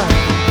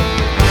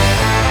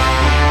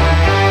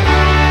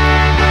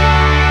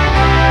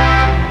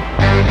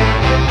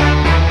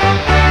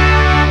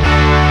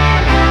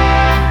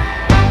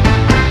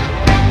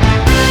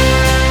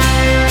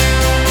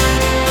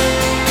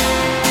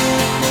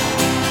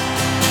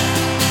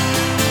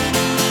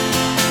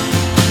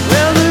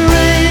 Well, the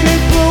rain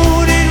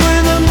exploded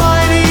with a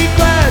mighty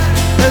crash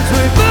as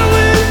we flew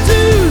into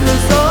the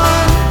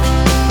sun,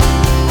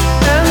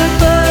 and the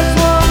first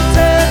one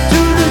said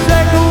to the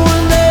second one,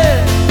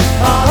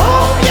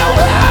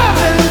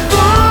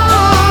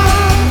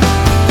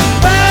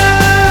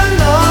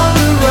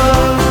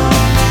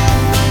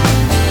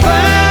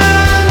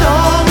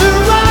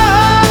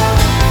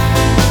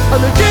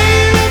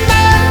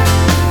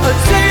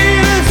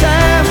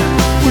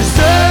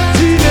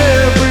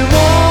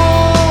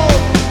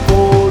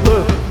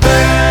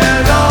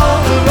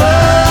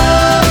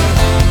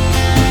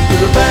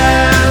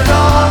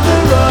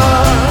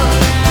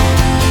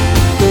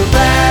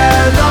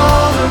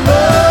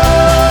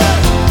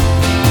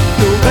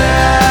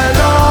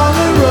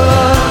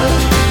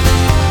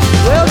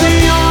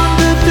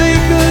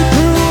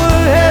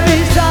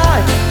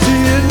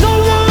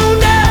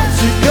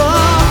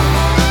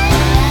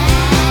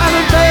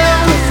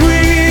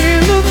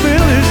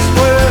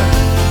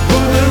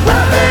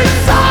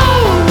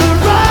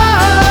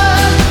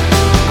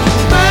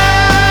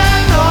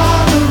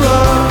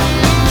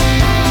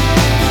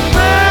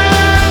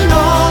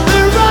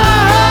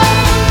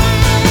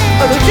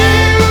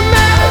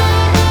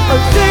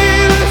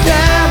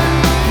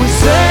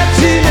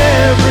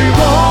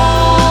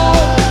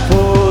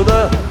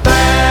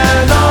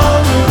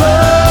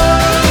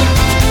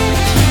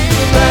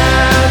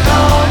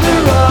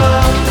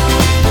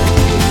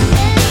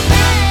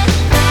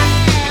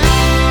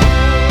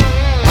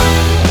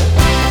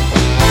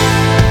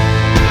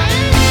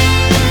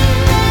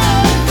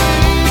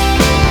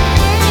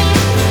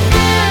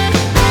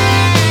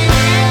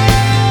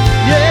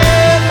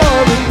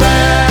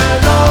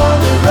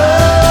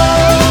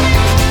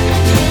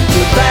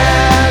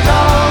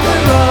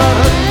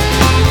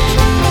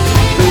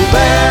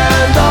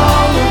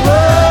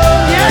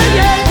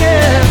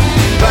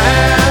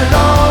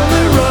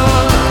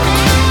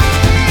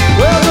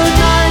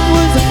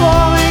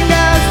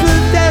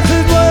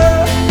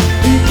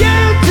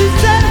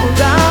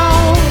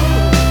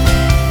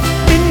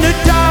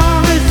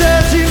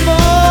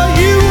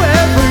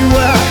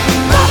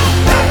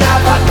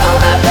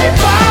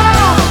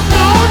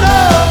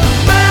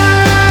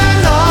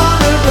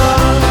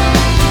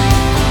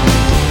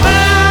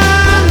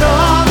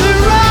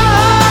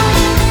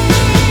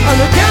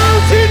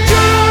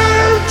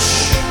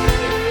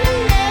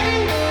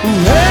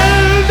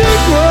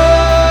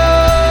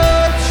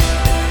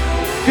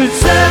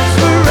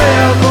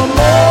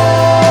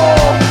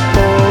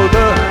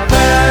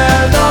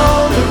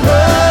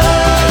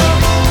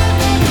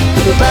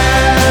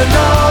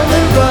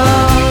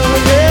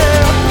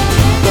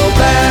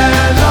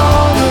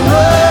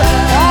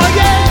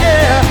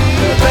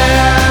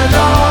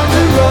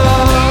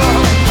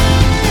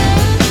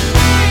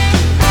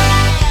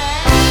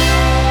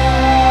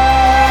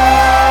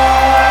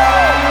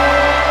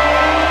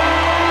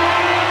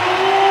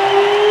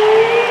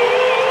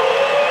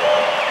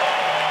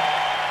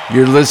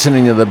 You're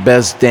listening to the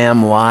best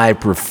damn live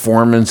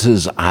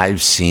performances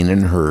I've seen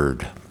and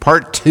heard.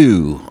 Part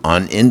 2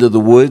 on Into the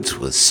Woods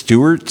with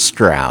Stuart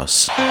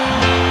Strauss. Yeah,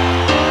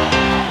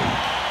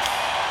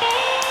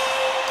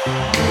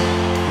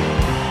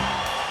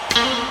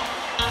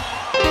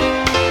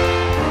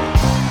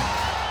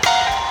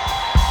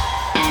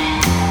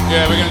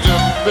 we're gonna do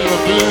a bit of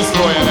a blues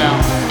for you now.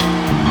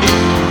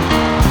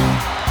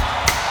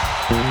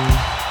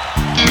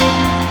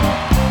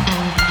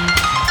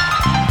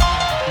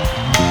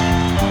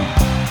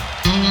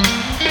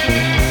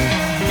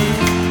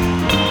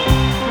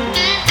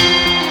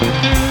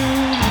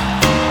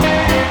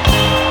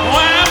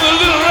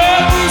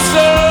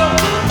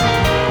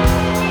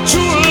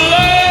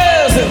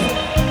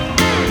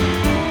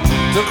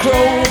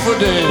 Crow for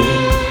day.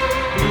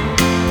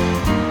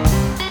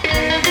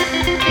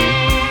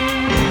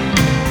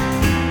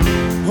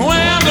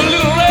 When the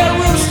little red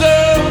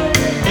rooster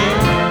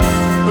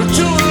was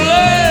too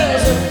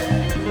lazy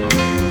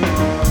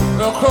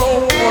to crow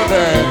for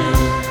day.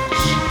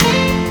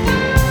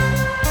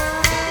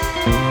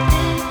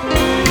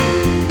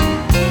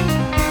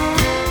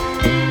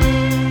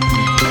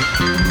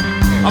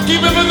 I'll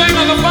keep everything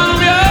on the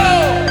farm, y'all.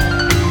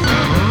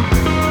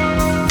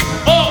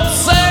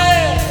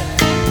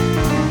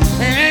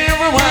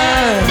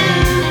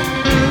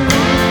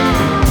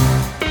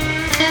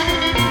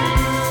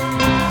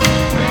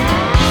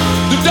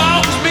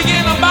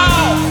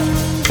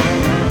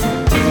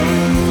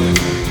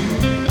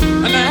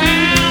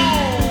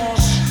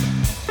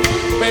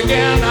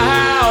 Began to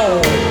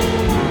howl.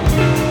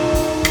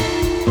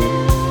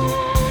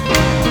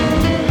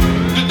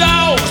 The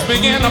dogs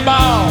began to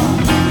bawl.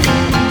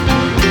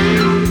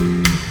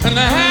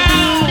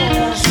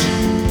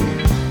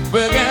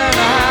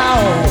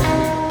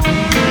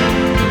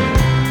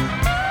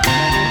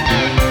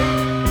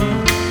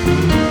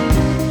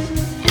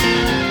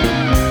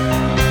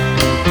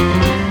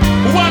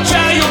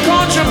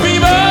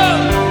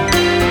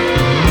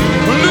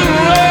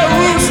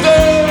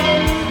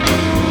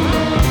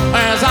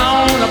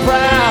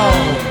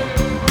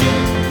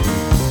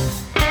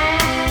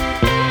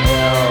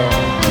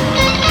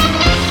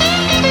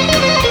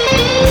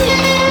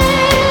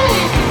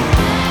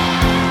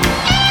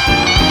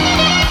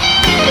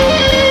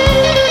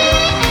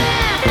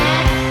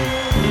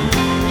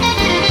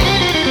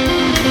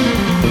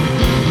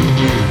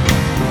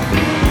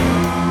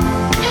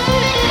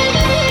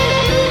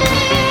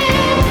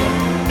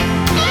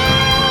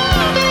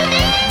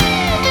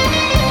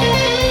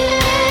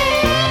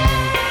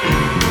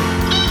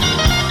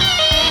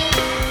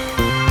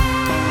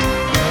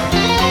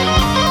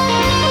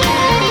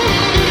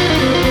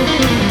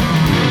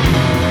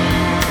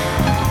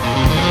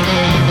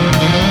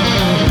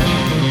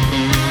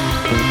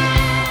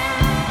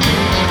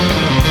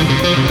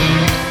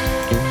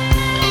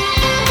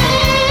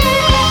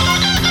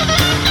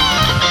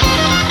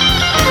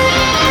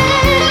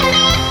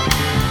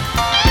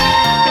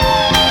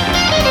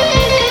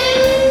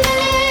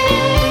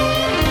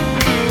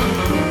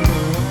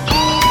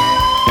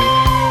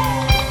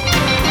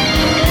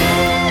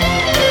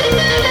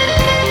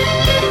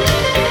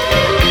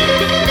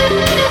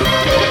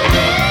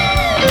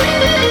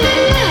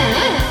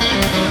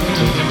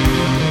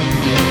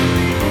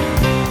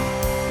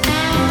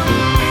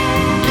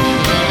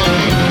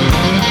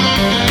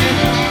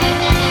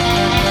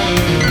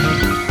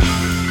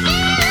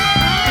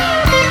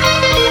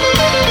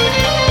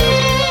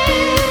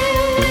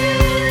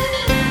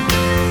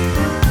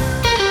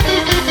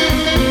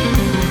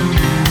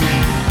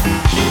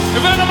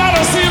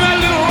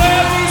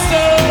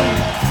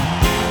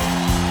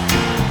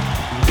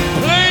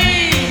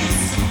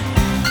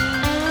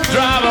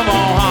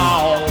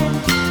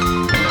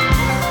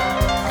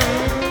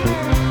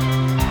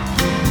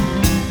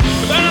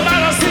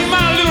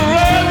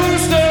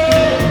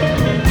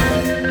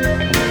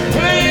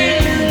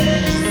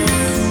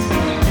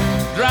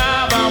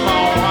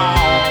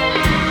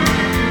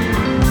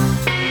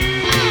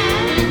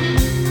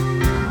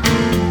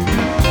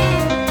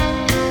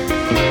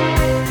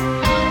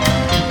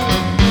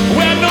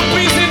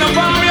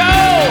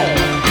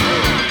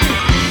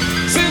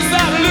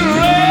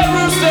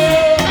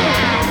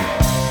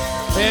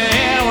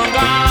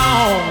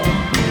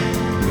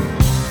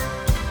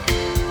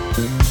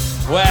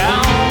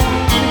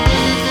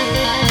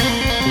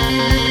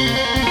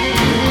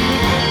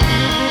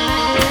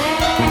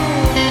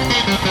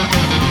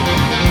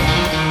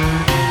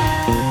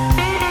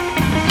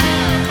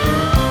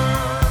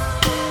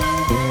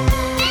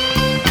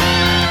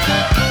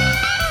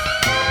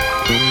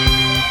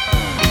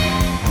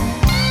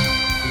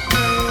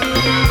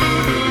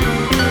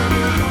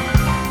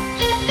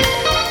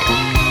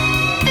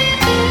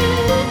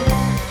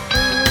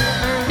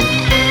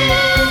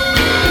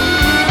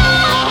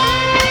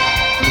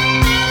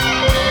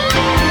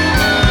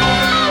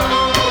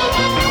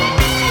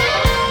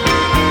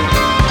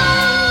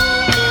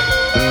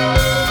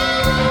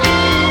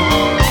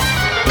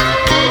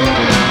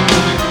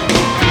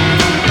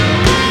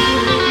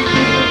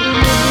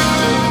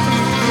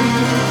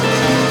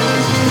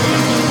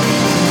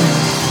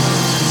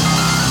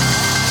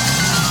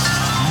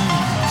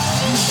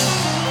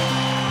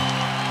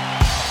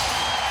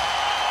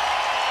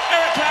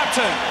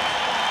 Hamilton.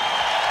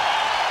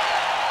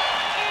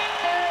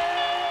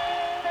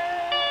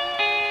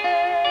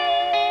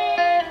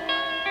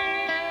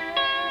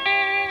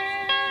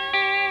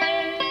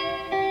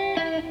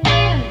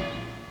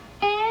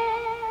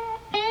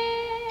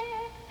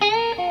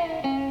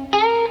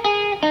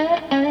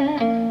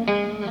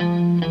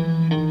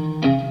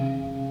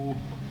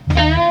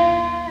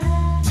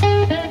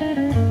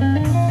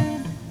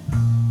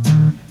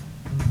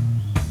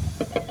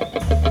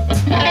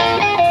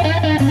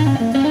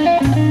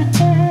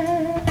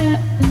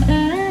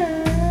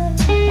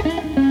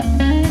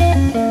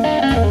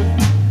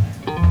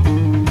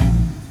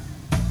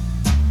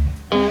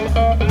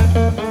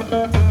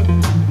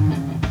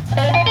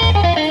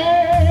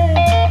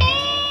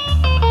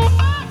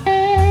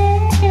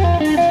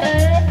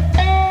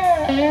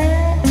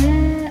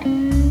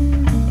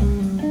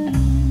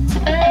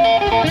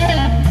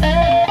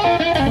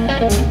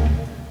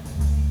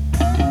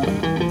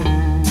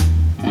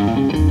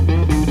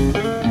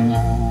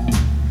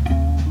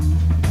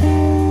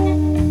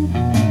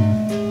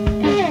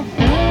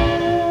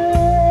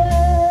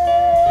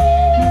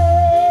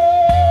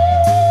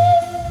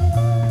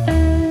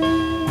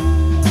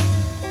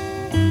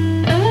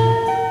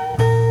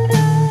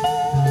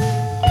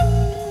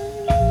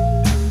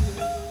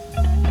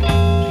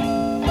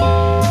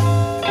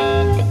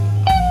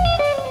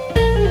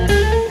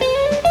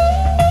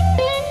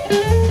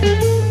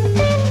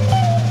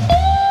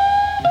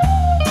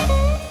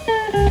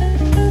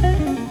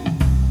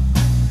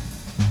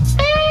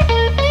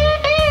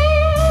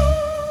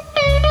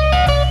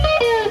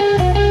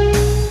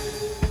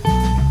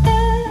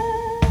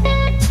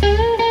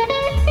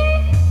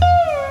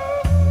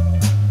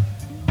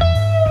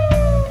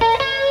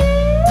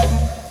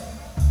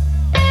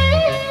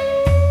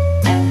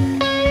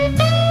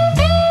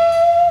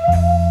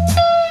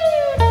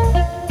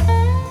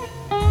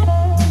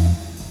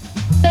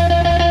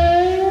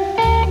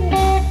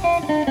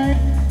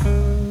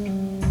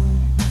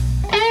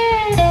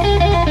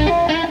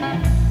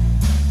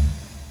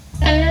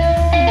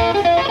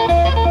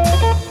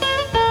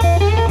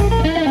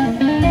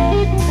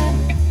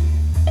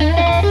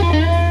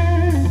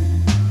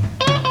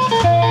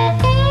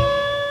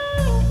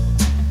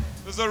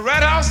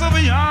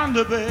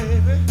 Yonder,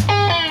 baby.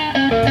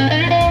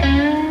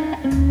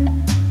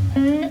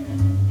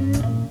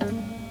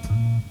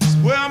 It's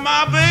where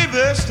my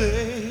baby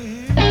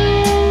stays.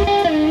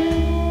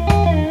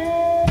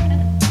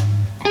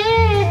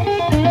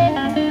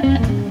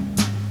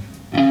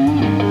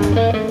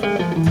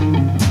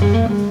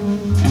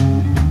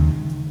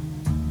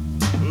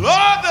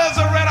 Lord, there's a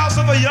red house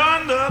over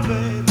yonder,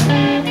 baby.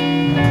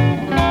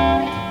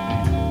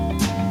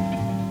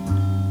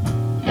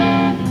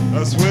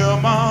 That's where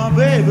my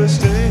baby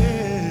stays.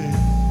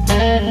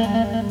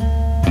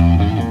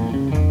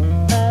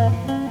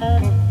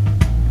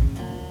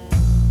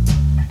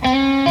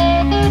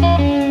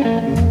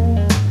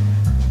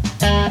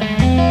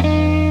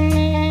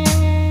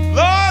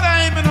 Lord,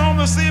 I ain't been home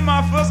to see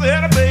my first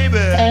head of baby.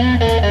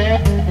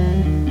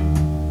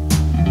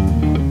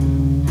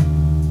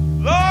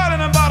 Lord,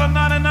 in about a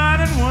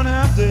 99 and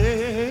 1/2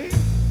 day.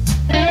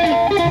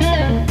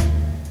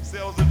 See, I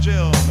was in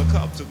jail and the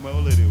cop took my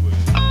old lady away.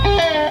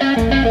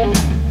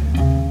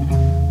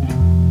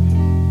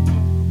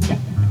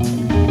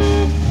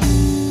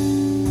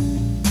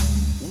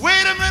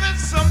 Wait a minute,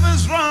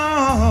 something's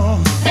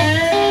wrong.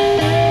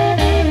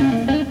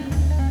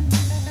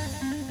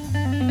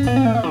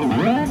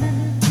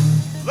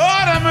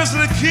 Lord, I missed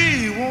the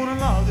key, won't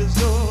unlock this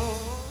door.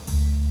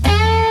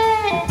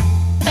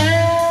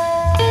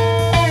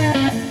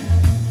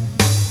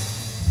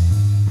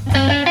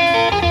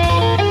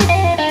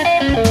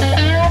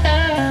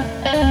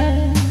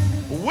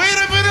 Wait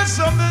a minute,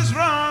 something's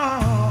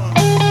wrong.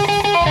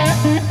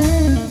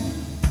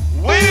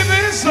 Wait a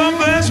minute,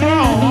 something's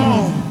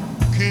wrong.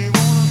 Key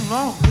won't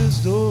unlock this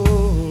door.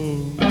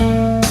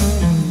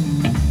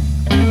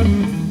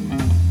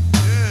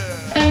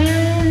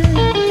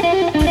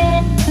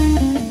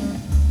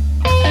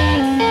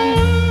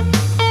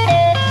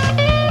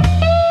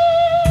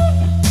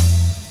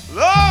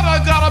 Lord, I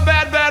got a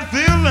bad, bad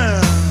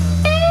feeling.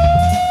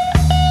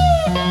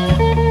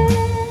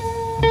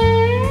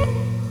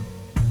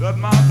 That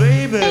my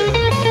baby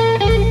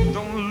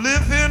don't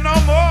live here no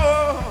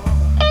more.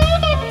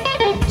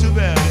 Too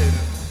bad, baby.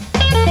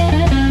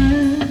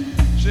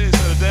 She ain't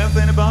said a damn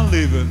thing about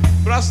leaving,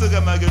 but I still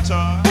got my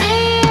guitar.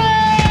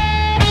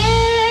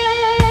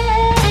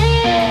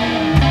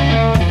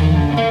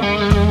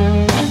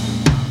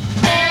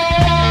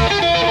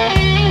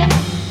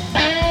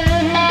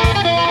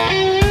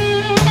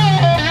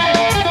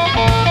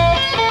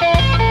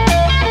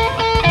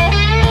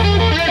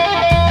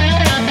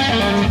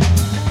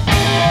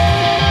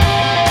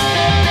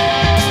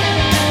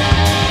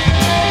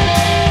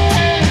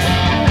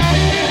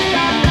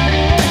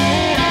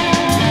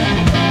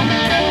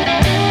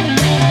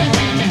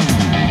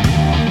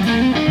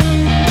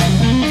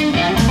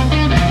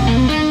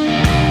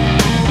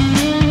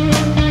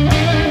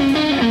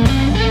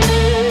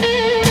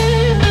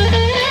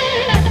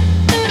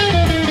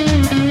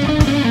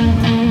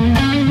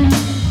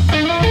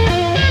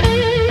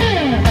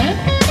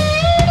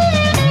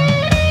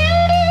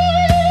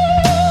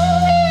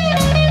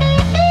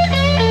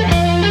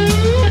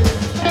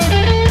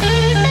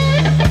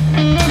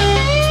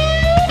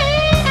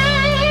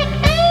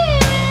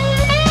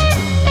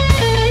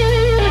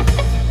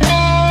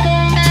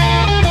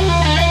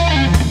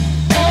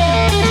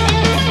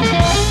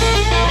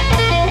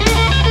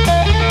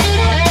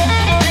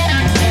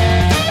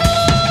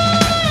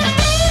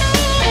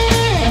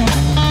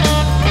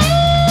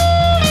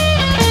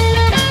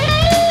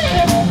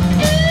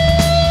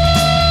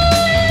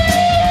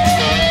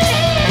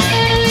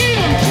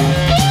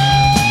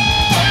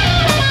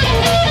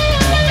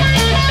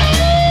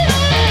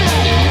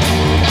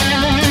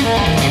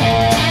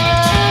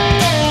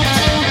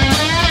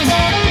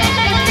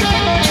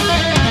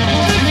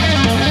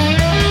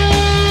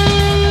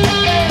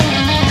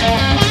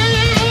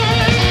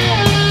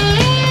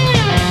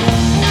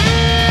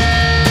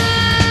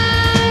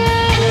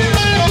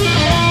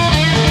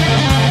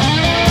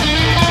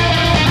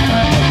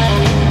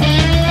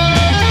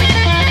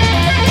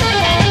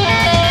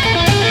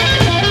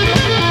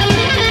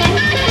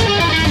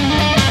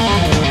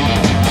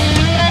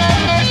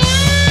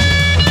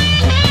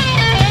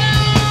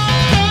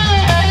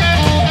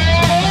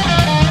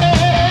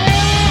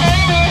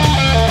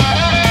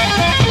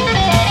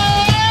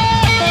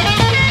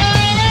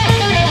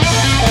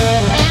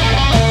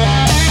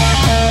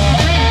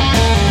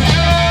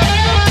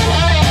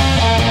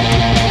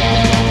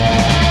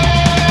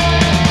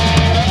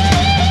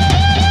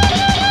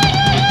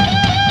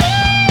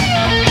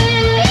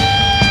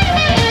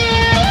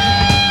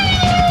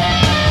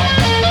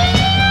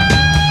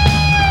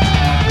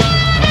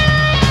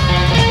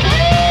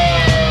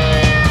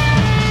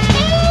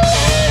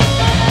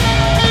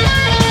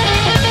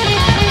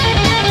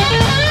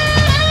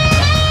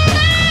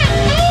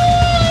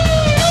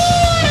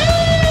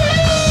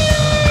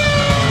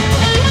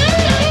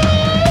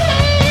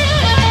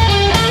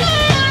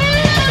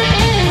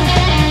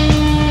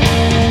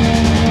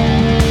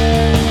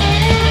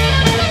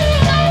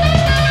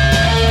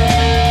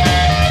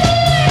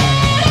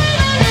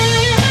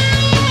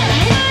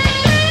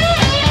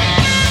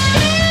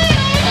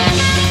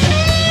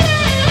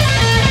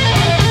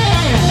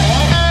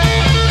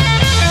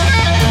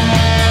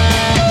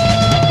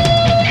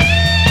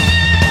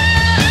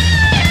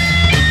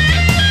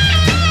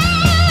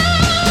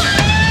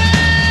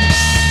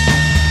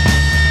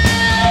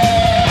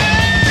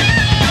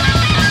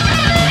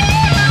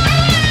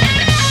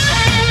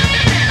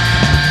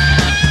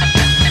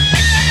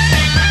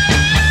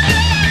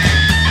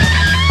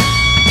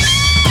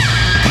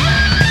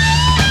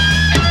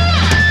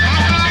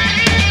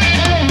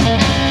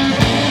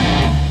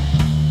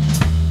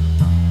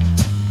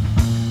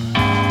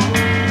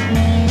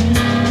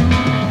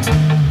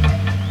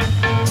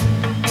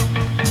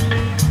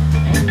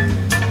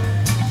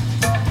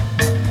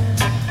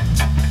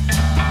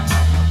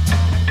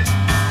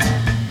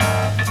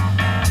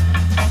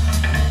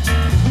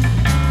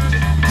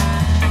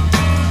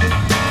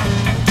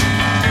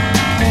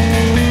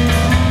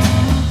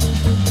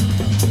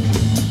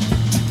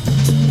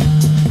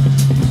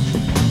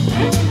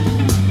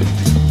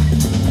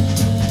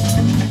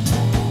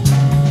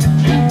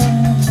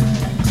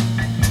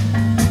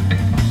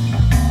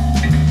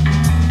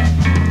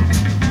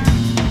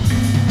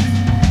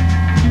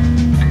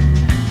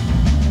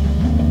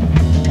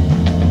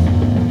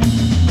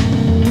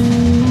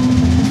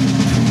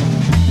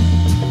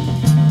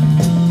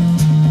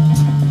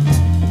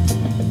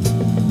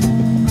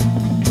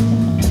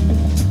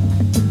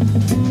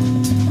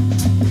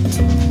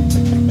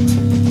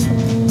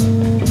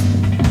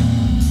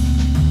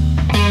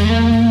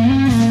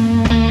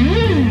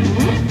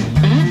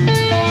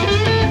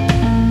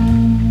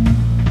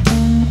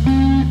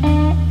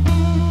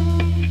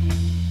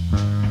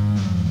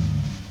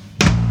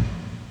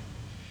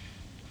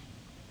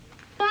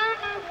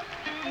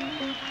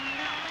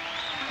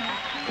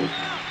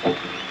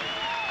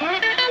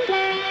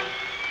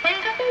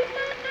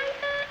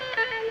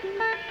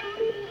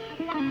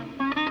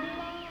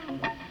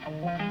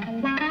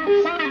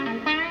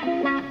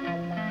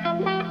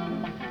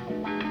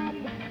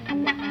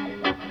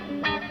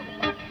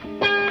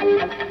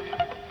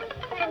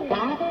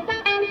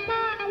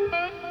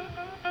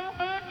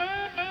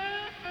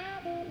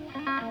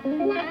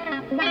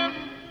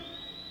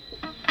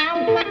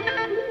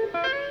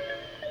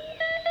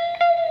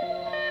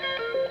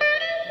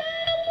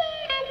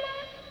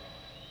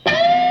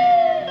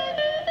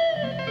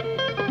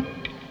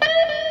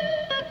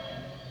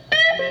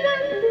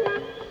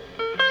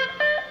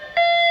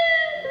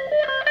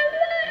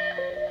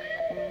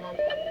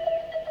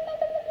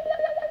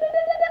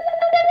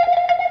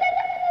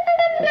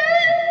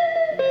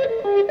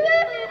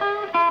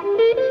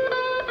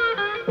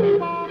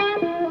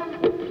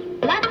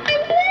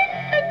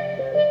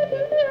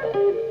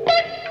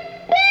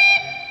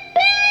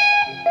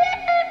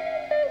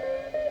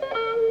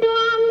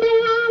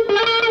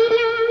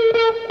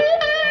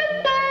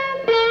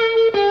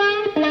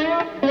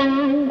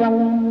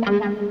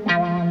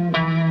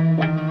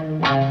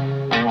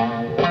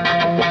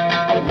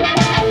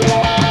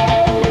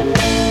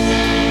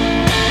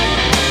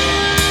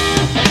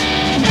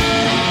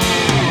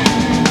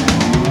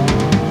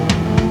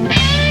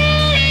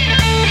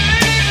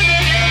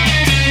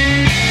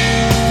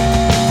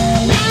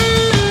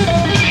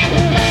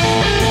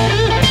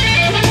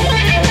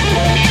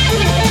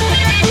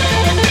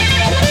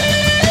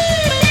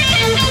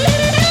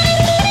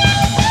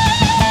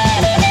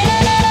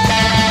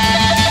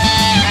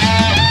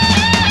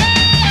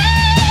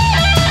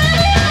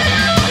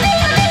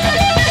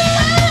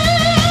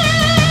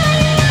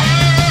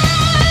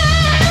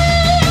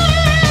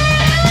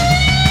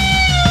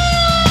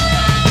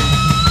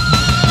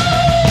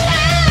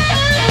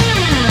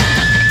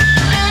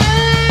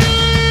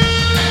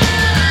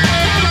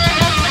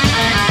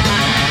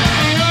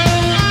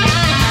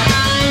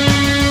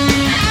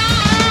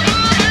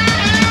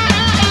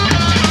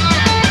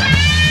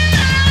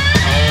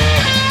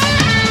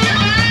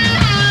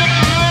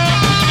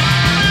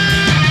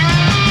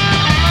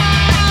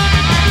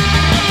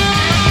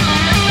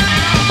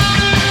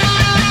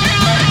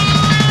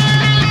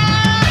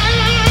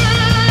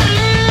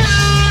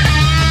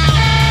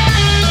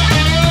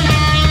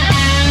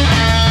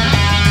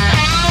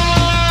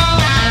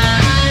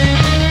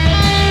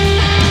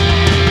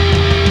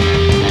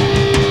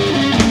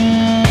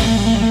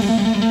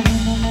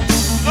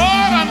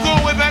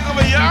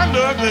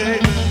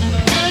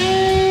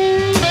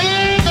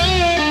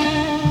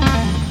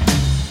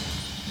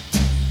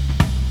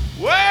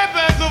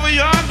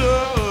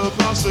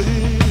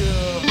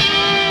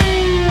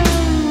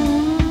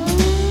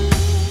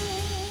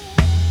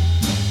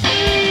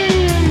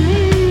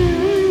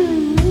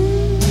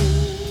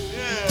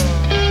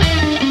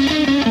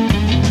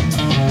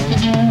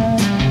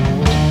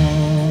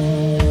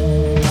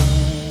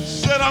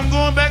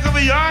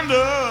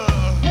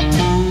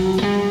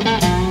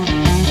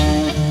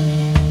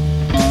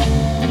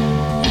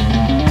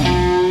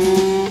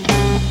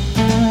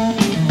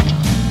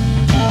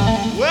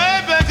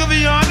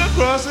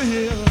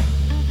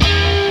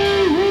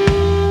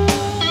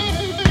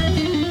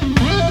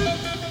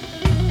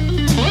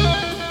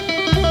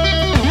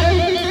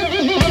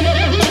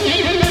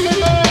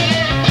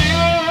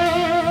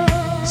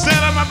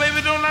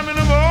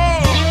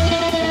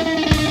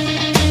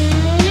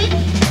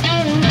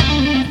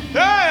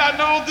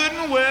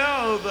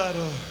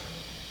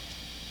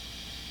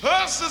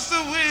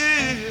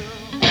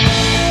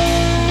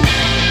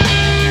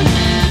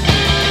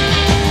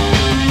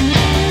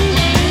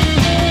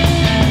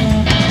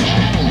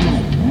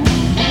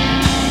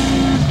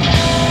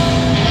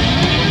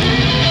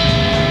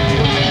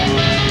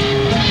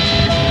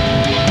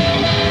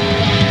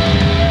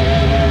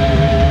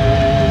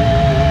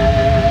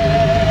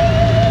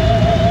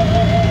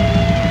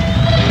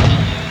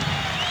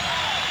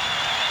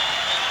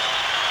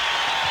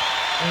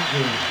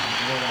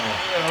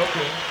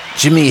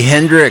 Jimi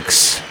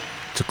Hendrix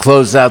to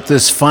close out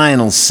this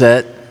final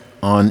set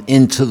on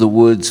Into the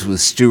Woods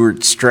with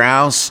Stuart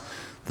Strauss,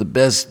 the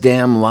best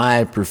damn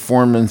live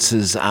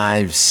performances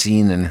I've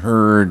seen and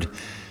heard,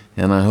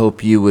 and I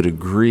hope you would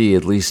agree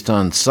at least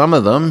on some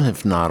of them,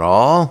 if not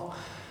all.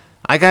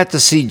 I got to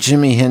see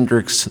Jimi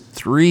Hendrix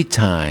 3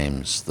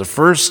 times. The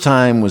first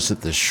time was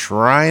at the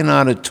Shrine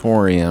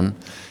Auditorium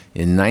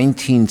in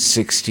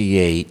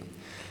 1968,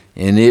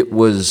 and it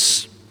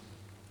was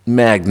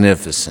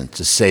magnificent,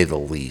 to say the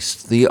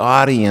least. The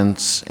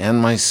audience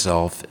and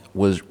myself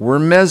were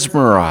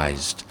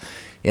mesmerized.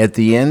 At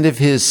the end of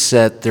his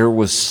set, there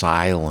was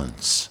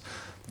silence.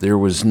 There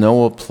was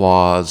no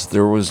applause.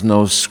 There was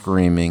no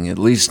screaming, at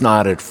least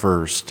not at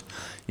first.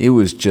 It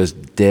was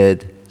just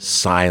dead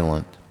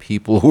silent.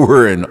 People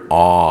were in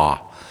awe.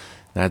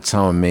 That's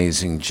how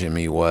amazing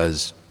Jimi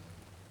was.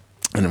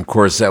 And of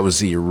course, that was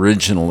the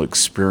original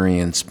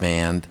Experience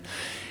band.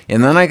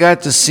 And then I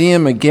got to see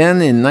him again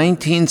in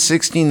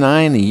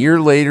 1969, a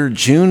year later,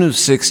 June of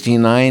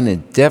 '69,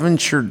 at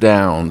Devonshire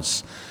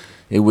Downs.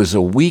 It was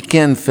a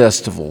weekend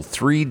festival,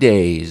 3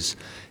 days,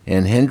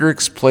 and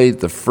Hendrix played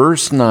the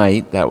first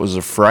night. That was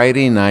a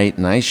Friday night,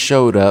 and I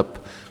showed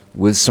up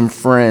with some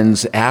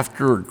friends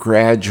after a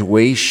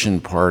graduation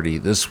party.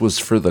 This was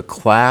for the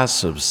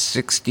class of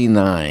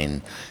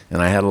 '69,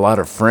 and I had a lot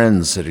of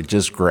friends that had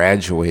just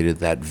graduated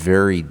that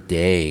very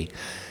day.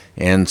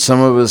 And some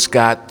of us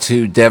got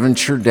to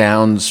Devonshire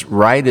Downs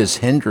right as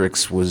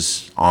Hendrix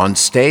was on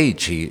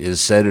stage.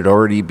 His set had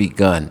already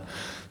begun.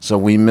 So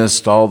we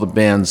missed all the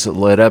bands that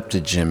led up to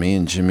Jimmy,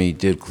 and Jimmy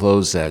did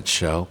close that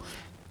show.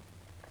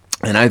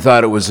 And I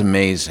thought it was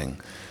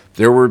amazing.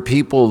 There were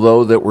people,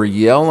 though, that were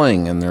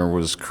yelling, and there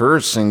was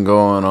cursing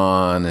going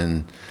on,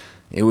 and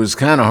it was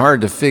kind of hard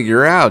to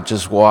figure out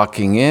just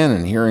walking in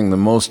and hearing the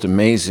most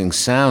amazing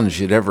sounds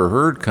you'd ever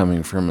heard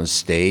coming from a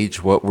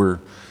stage. What were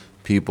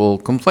people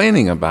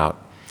complaining about?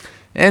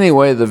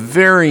 Anyway, the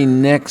very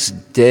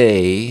next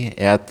day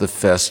at the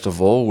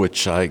festival,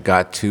 which I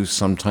got to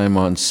sometime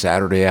on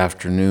Saturday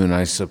afternoon,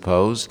 I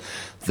suppose,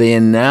 they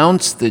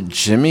announced that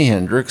Jimi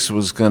Hendrix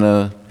was going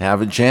to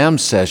have a jam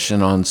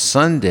session on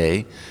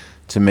Sunday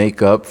to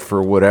make up for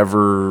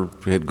whatever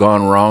had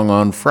gone wrong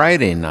on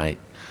Friday night.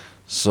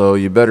 So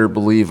you better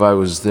believe I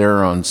was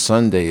there on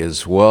Sunday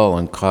as well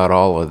and caught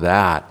all of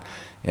that.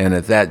 And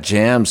at that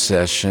jam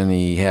session,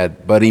 he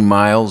had Buddy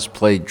Miles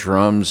played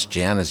drums,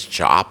 Janis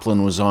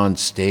Joplin was on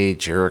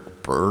stage,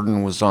 Eric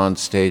Burdon was on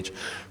stage.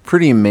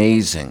 Pretty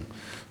amazing.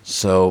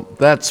 So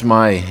that's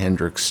my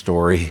Hendrix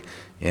story,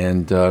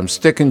 and I'm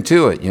sticking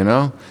to it, you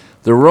know.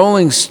 The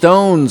Rolling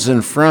Stones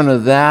in front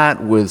of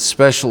that with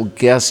special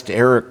guest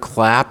Eric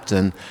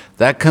Clapton.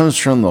 That comes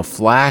from the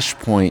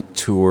Flashpoint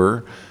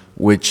tour,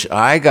 which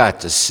I got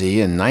to see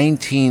in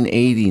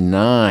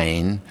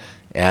 1989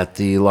 at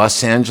the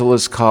Los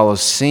Angeles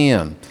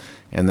Coliseum.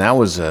 And that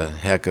was a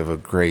heck of a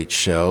great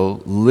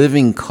show.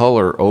 Living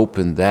Colour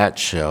opened that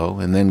show,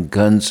 and then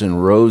Guns N'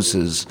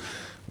 Roses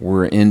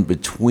were in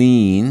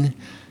between.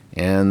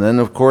 And then,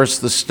 of course,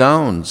 the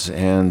Stones,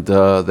 and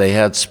they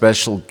had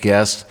special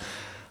guests.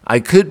 I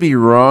could be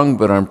wrong,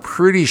 but I'm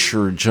pretty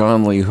sure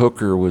John Lee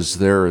Hooker was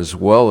there as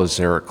well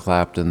as Eric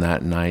Clapton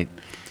that night.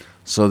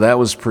 So that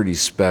was pretty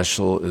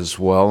special as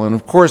well. And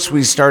of course,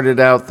 we started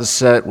out the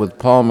set with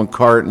Paul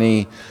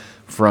McCartney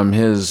from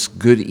his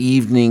Good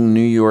Evening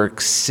New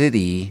York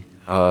City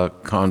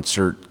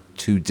concert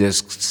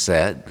 2-disc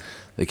set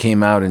that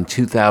came out in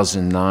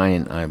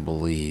 2009, I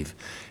believe.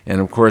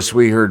 And of course,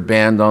 we heard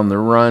Band on the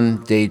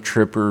Run, Day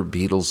Tripper,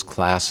 Beatles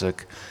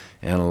classic,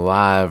 and a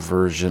live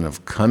version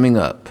of Coming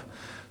Up.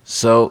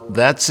 So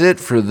that's it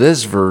for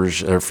this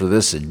version, or for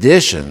this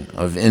edition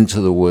of Into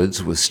the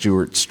Woods with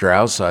Stuart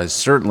Strauss. I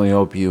certainly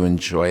hope you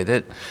enjoyed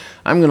it.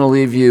 I'm going to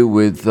leave you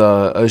with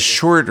a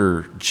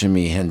shorter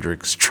Jimi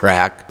Hendrix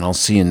track, and I'll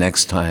see you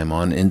next time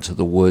on Into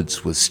the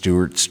Woods with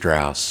Stuart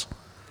Strauss.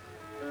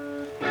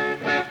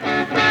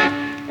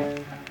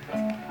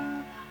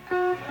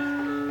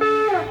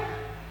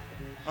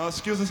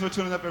 Excuse us for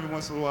tuning up every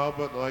once in a while,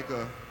 but I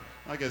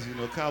guess, you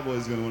know,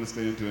 Cowboy's going to want to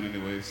stay into it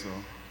anyway, so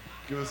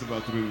give us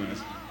about 3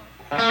 minutes.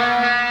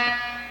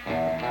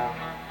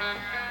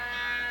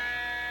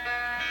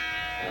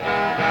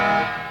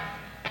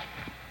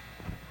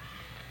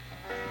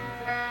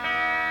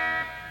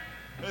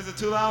 Is it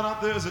too loud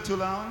out there? Is it too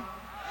loud?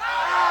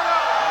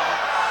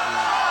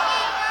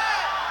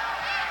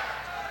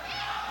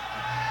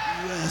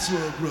 Yes,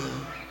 well, bro.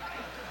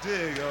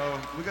 Dig,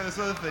 we got this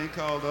other thing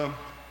called,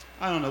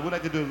 I don't know, we'd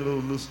like to do a little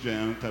loose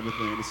jam type of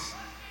thing. It's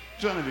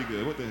trying to be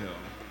good. What the hell?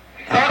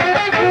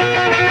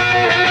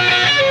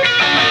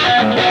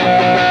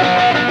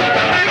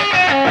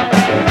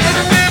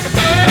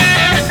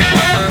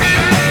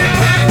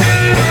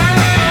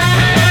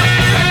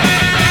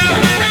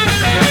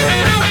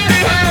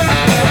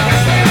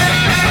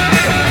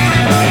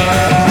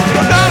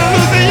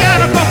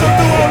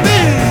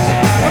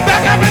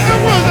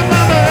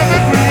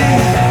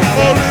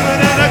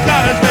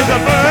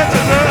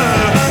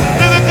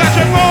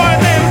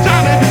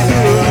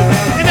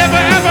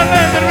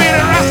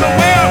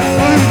 Well,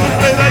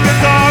 play that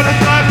guitar and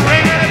start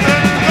ringing it. Go,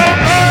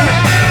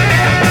 go.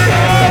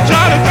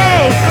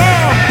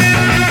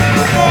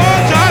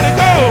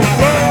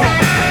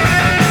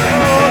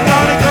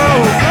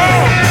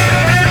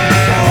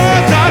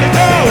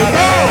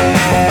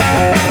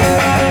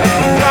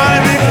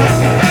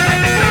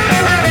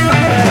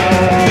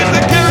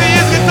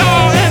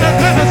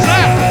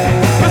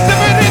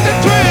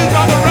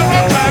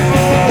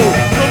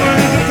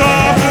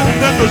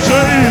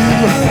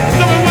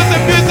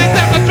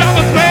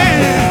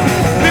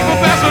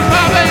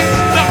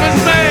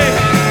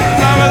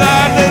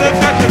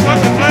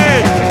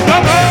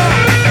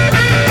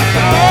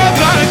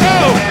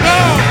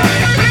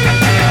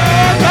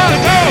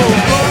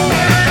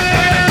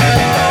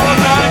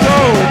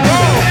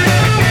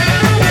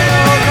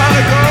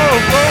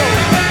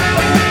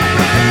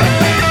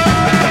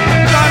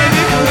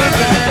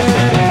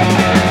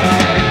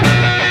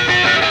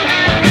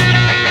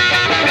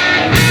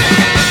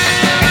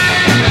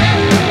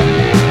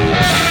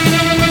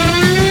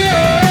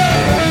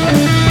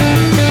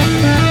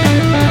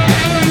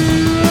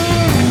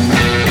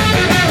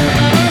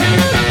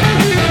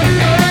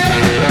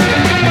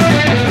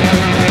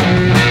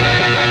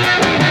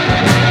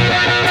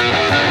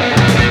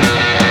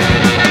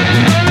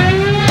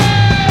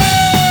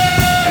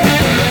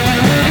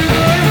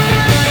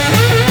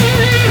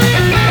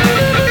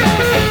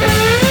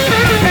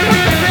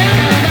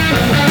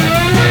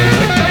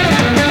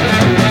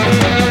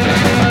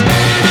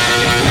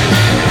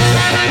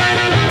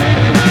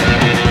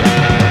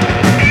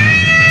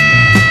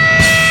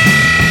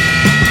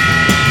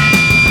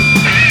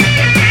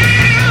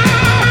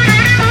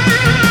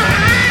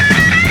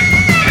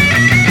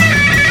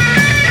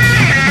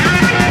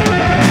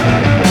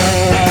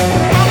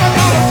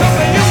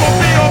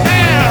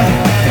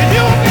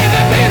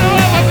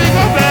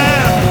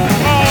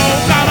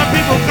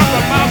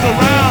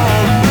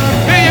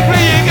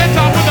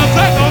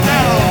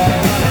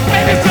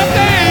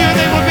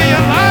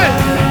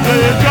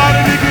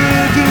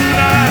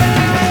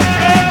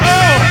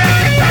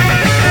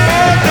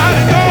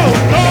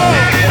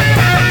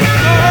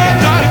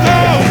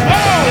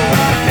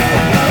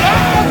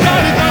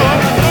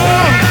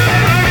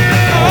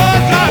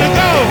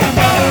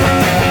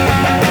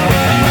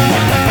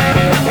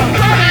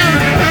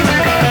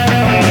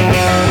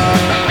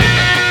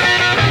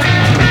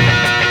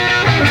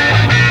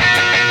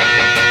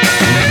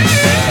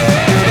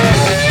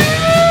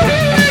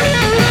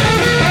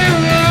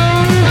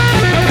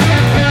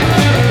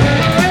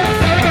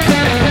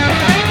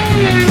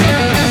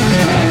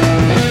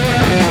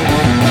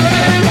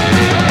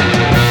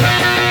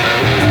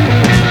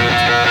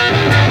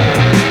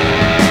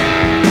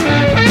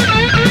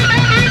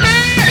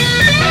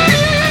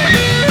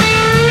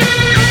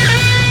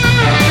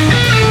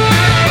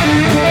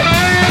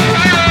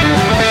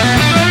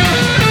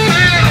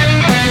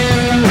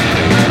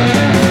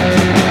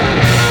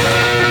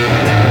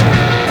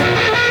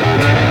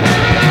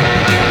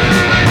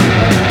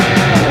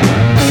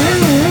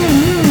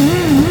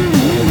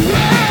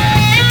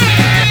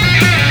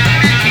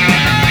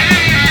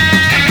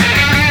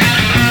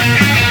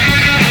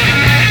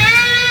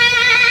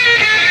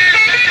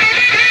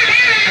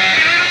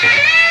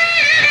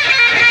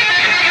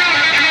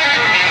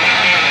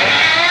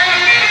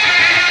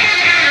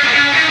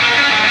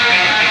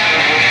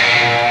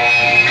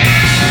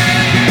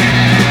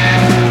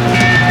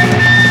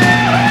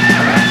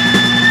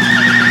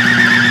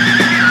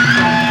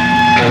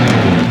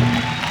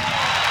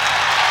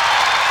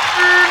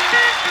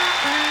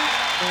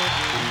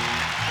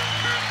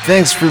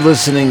 Thanks for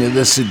listening to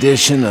this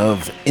edition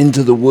of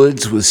Into the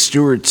Woods with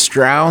Stuart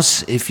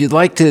Strauss. If you'd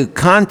like to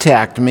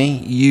contact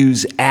me,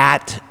 use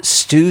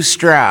 @Stu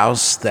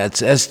Strauss,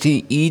 that's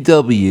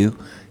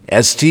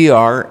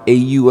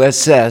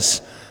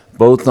STEWSTRAUSS,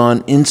 both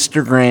on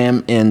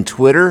Instagram and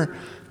Twitter.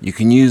 You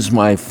can use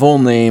my full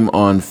name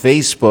on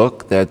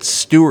Facebook, that's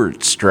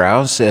Stuart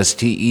Strauss,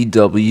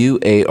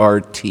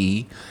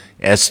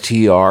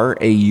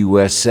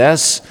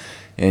 STEWARTSTRAUSS.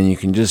 And you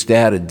can just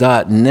add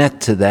a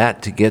 .net to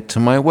that to get to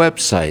my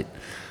website.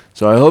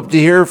 So I hope to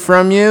hear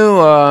from you.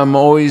 I'm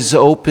always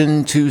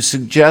open to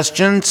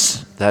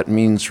suggestions. That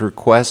means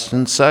requests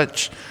and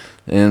such.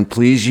 And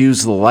please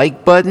use the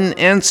like button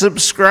and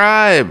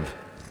subscribe.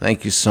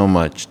 Thank you so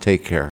much. Take care.